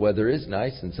 fortunately the weather is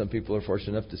nice and some people are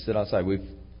fortunate enough to sit outside. We've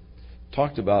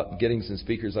talked about getting some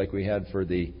speakers like we had for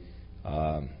the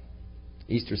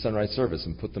Easter sunrise service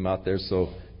and put them out there so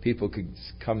people could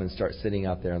come and start sitting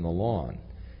out there on the lawn.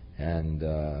 And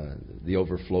the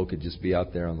overflow could just be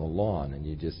out there on the lawn, and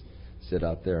you just sit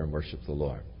out there and worship the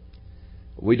Lord.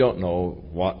 We don't know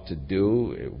what to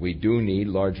do. We do need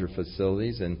larger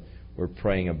facilities, and we're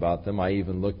praying about them. I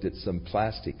even looked at some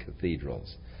plastic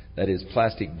cathedrals. That is,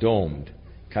 plastic domed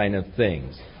kind of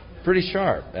things. Pretty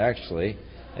sharp, actually.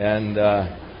 And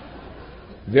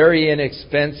very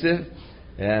inexpensive,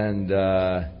 and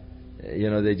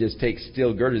they just take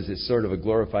steel girders. It's sort of a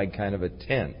glorified kind of a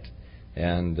tent,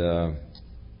 and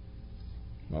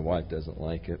my wife doesn't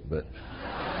like it, but.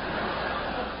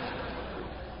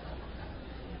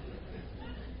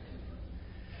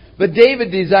 But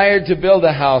David desired to build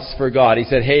a house for God. He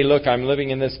said, hey, look, I'm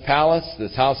living in this palace,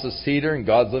 this house of cedar, and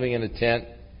God's living in a tent.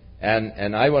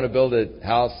 And I want to build a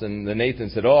house. And then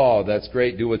Nathan said, oh, that's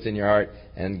great. Do what's in your heart.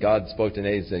 And God spoke to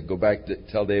Nathan and said, go back to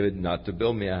tell David not to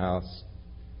build me a house.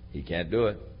 He can't do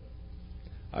it.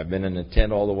 I've been in a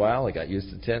tent all the while. I got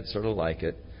used to tent, sort of like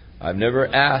it. I've never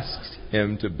asked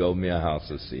him to build me a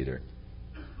house of cedar.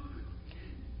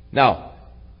 Now,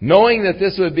 knowing that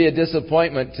this would be a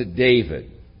disappointment to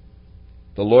David,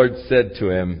 the Lord said to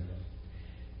him,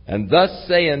 and thus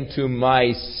say unto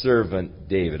my servant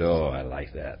David. Oh, I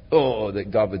like that. Oh,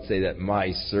 that God would say that,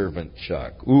 my servant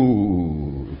Chuck.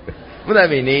 Ooh. Wouldn't that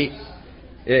be neat?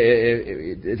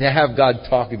 To have God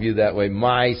talk of you that way,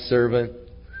 my servant.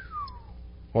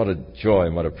 What a joy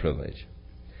and what a privilege.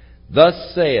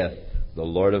 Thus saith the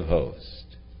Lord of hosts,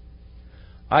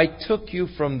 I took you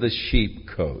from the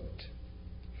sheepcote,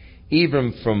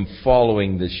 even from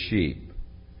following the sheep,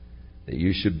 that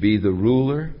you should be the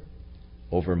ruler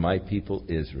over my people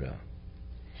Israel.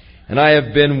 And I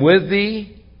have been with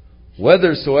thee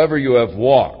whithersoever you have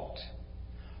walked.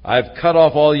 I have cut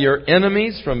off all your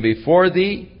enemies from before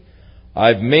thee.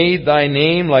 I've made thy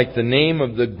name like the name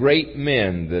of the great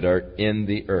men that are in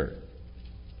the earth.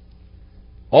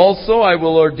 Also I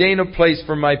will ordain a place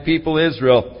for my people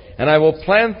Israel, and I will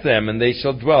plant them, and they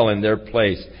shall dwell in their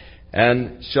place,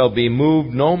 and shall be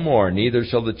moved no more, neither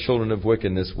shall the children of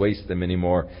wickedness waste them any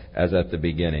more, as at the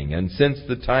beginning. And since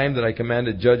the time that I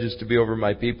commanded judges to be over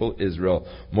my people Israel,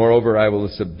 moreover I will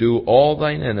subdue all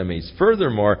thine enemies.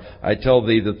 Furthermore, I tell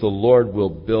thee that the Lord will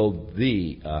build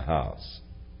thee a house.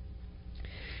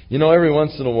 You know, every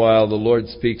once in a while the Lord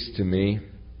speaks to me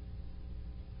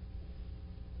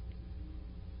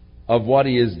of what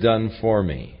He has done for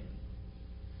me.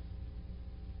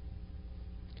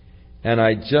 And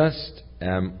I just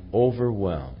am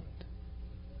overwhelmed.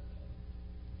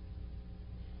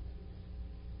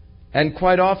 And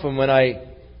quite often when I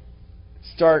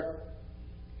start,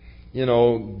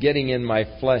 getting in my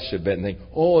flesh a bit and think,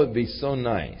 oh, it'd be so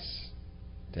nice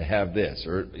to have this,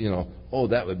 or, oh,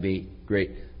 that would be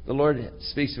great. The Lord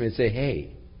speaks to me and say,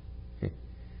 hey,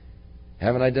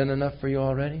 haven't I done enough for you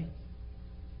already?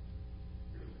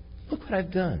 Look what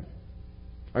I've done.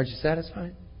 Aren't you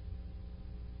satisfied?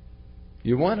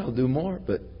 You want, I'll do more,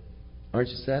 but aren't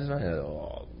you satisfied?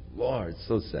 Oh, Lord,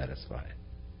 so satisfied.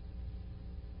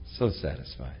 So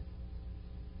satisfied.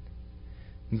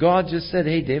 God just said,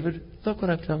 hey, David, look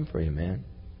what I've done for you, man.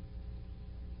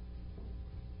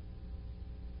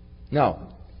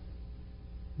 Now,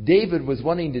 David was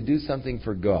wanting to do something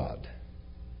for God.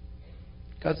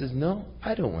 God says, no,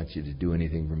 I don't want you to do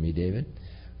anything for me, David.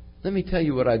 Let me tell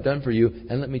you what I've done for you,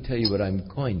 and let me tell you what I'm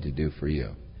going to do for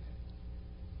you.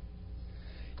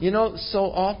 So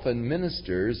often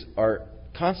ministers are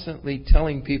constantly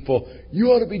telling people, you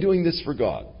ought to be doing this for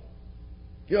God.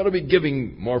 You ought to be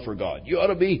giving more for God. You ought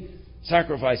to be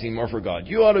sacrificing more for God.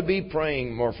 You ought to be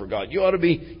praying more for God. You ought to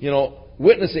be,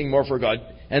 witnessing more for God.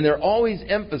 And they're always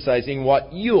emphasizing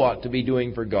what you ought to be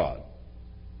doing for God.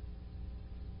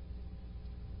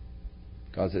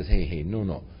 God says, hey,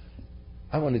 no.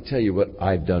 I want to tell you what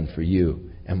I've done for you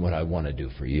and what I want to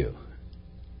do for you.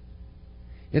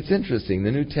 It's interesting,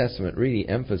 the New Testament really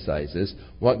emphasizes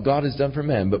what God has done for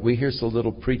man, but we hear so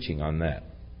little preaching on that.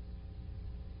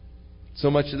 So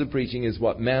much of the preaching is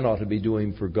what man ought to be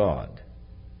doing for God.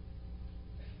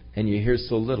 And you hear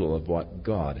so little of what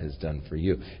God has done for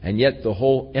you. And yet the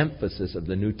whole emphasis of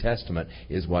the New Testament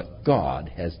is what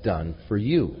God has done for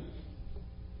you.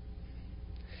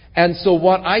 And so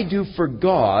what I do for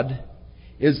God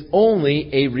is only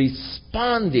a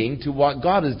responding to what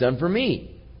God has done for me.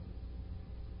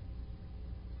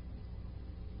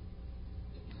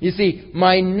 You see,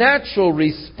 my natural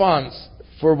response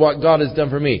for what God has done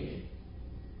for me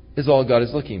is all God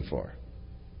is looking for.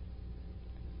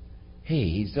 Hey,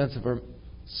 He's done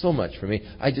so much for me.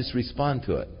 I just respond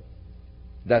to it.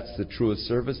 That's the truest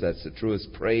service. That's the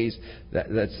truest praise.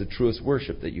 That's the truest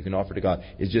worship that you can offer to God,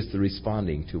 is just the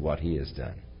responding to what He has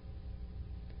done.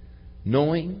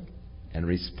 Knowing and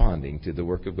responding to the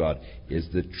work of God is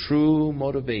the true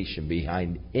motivation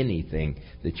behind anything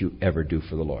that you ever do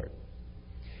for the Lord.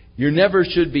 You never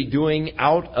should be doing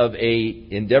out of a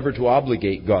endeavor to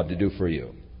obligate God to do for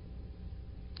you.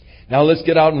 Now let's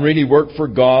get out and really work for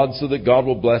God so that God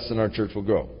will bless and our church will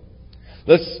grow.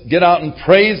 Let's get out and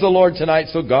praise the Lord tonight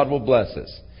so God will bless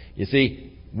us. You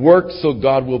see, work so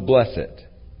God will bless it.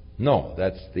 No,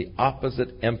 that's the opposite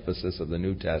emphasis of the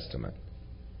New Testament.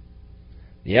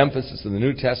 The emphasis of the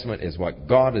New Testament is what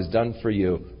God has done for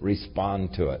you.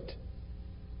 Respond to it.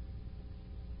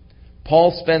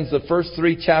 Paul spends the first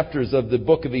 3 chapters of the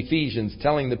book of Ephesians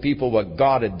telling the people what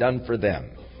God had done for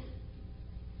them.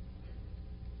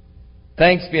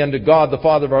 Thanks be unto God, the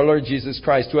Father of our Lord Jesus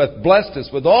Christ, who hath blessed us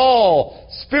with all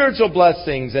spiritual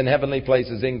blessings in heavenly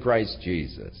places in Christ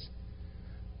Jesus.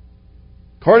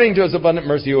 According to His abundant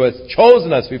mercy, who hath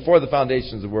chosen us before the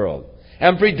foundations of the world,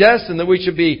 and predestined that we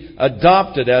should be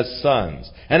adopted as sons,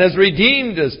 and has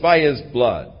redeemed us by His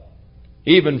blood,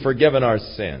 even forgiven our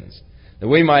sins, that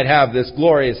we might have this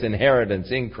glorious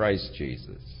inheritance in Christ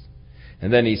Jesus.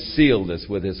 And then He sealed us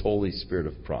with His Holy Spirit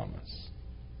of promise.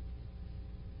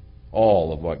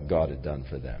 All of what God had done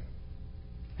for them.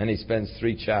 And he spends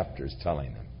 3 chapters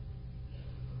telling them.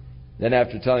 Then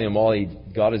after telling them all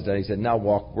God has done, he said, now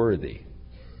walk worthy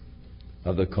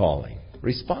of the calling.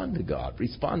 Respond to God.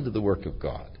 Respond to the work of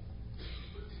God.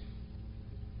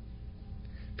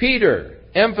 Peter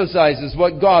emphasizes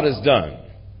what God has done.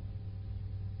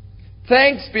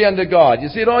 Thanks be unto God. You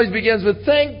see, it always begins with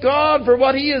thank God for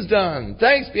what He has done.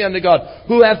 Thanks be unto God,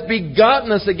 who hath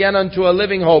begotten us again unto a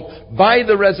living hope by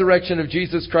the resurrection of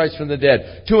Jesus Christ from the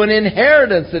dead, to an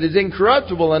inheritance that is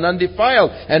incorruptible and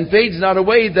undefiled and fades not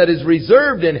away, that is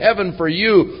reserved in heaven for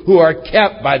you, who are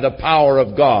kept by the power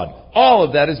of God. All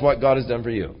of that is what God has done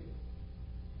for you.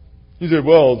 You say,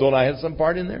 well, don't I have some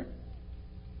part in there?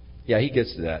 Yeah, He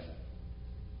gets to that.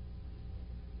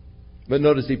 But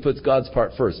notice He puts God's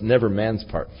part first, never man's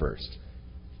part first.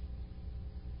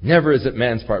 Never is it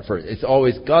man's part first. It's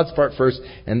always God's part first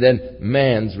and then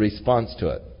man's response to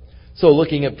it. So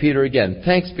looking at Peter again,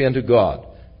 thanks be unto God,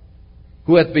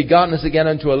 who hath begotten us again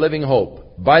unto a living hope,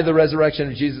 by the resurrection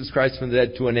of Jesus Christ from the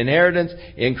dead, to an inheritance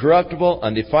incorruptible,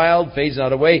 undefiled, fades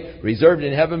not away, reserved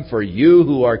in heaven for you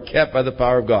who are kept by the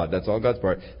power of God. That's all God's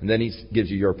part. And then He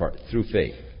gives you your part, through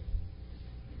faith.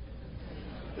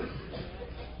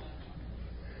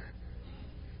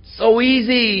 So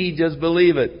easy. Just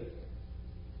believe it.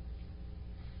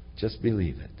 Just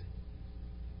believe it.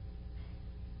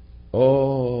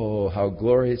 Oh, how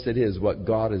glorious it is what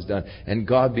God has done. And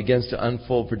God begins to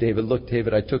unfold for David. Look,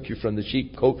 David, I took you from the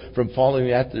sheepcote, from following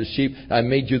after the sheep. I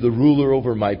made you the ruler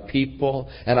over my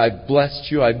people. And I've blessed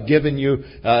you. I've given you,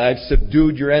 I've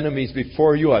subdued your enemies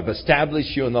before you. I've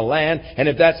established you in the land. And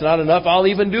if that's not enough, I'll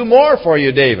even do more for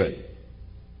you, David.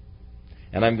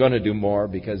 And I'm going to do more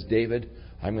because, David,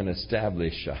 I'm going to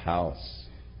establish a house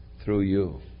through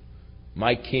you.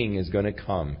 My king is going to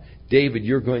come. David,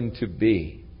 you're going to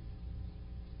be.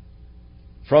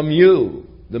 From you,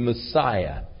 the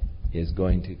Messiah is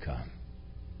going to come.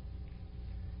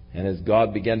 And as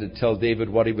God began to tell David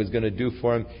what He was going to do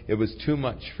for him, it was too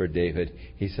much for David.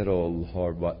 He said, oh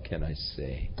Lord, what can I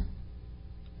say?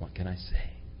 What can I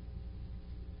say?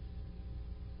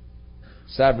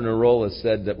 Savonarola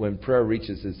said that when prayer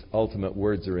reaches its ultimate,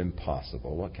 words are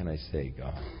impossible. What can I say,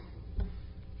 God?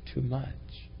 Too much.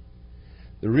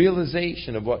 The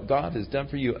realization of what God has done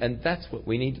for you, and that's what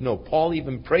we need to know. Paul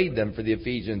even prayed them for the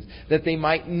Ephesians, that they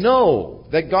might know,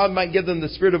 that God might give them the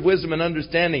spirit of wisdom and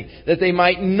understanding, that they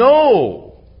might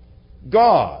know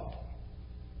God.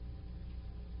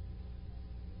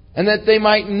 And that they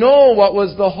might know what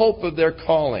was the hope of their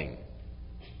calling.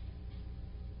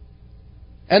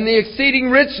 And the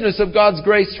exceeding richness of God's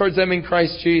grace towards them in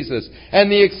Christ Jesus. And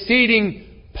the exceeding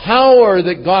power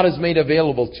that God has made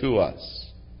available to us.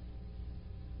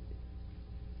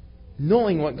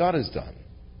 Knowing what God has done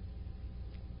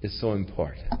is so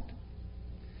important.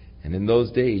 And in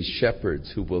those days,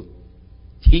 shepherds who will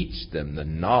teach them the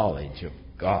knowledge of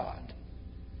God.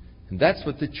 And that's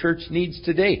what the church needs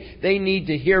today. They need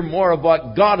to hear more of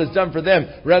what God has done for them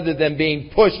rather than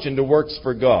being pushed into works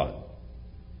for God.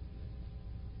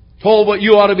 Told what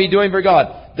you ought to be doing for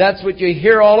God. That's what you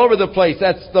hear all over the place.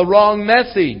 That's the wrong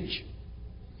message.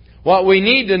 What we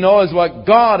need to know is what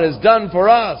God has done for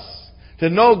us. To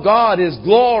know God, His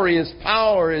glory, His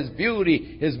power, His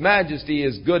beauty, His majesty,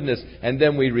 His goodness. And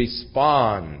then we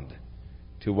respond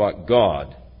to what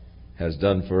God has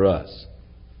done for us.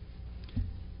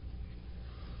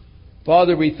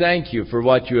 Father, we thank You for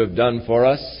what You have done for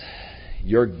us.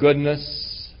 Your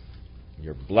goodness,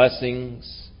 Your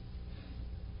blessings.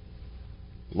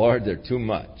 Lord, they're too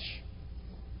much.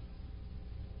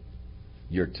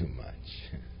 You're too much.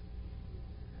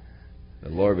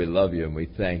 But Lord, we love You and we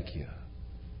thank You.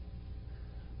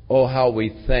 Oh, how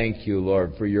we thank You,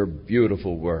 Lord, for Your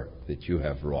beautiful work that You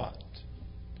have wrought.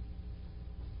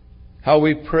 How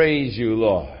we praise You,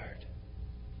 Lord,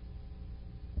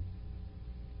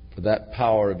 for for that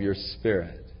power of your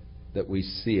Spirit that we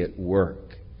see at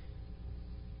work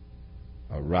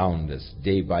around us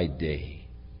day by day,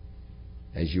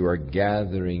 as you are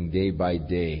gathering day by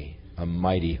day a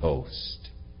mighty host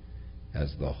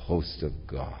as the host of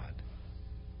God.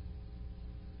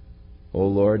 O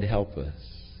Lord, help us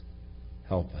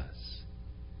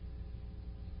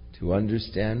to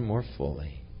understand more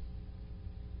fully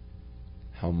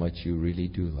how much you really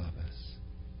do love us.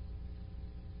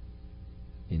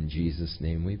 In Jesus'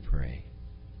 name we pray.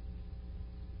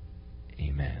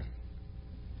 Amen.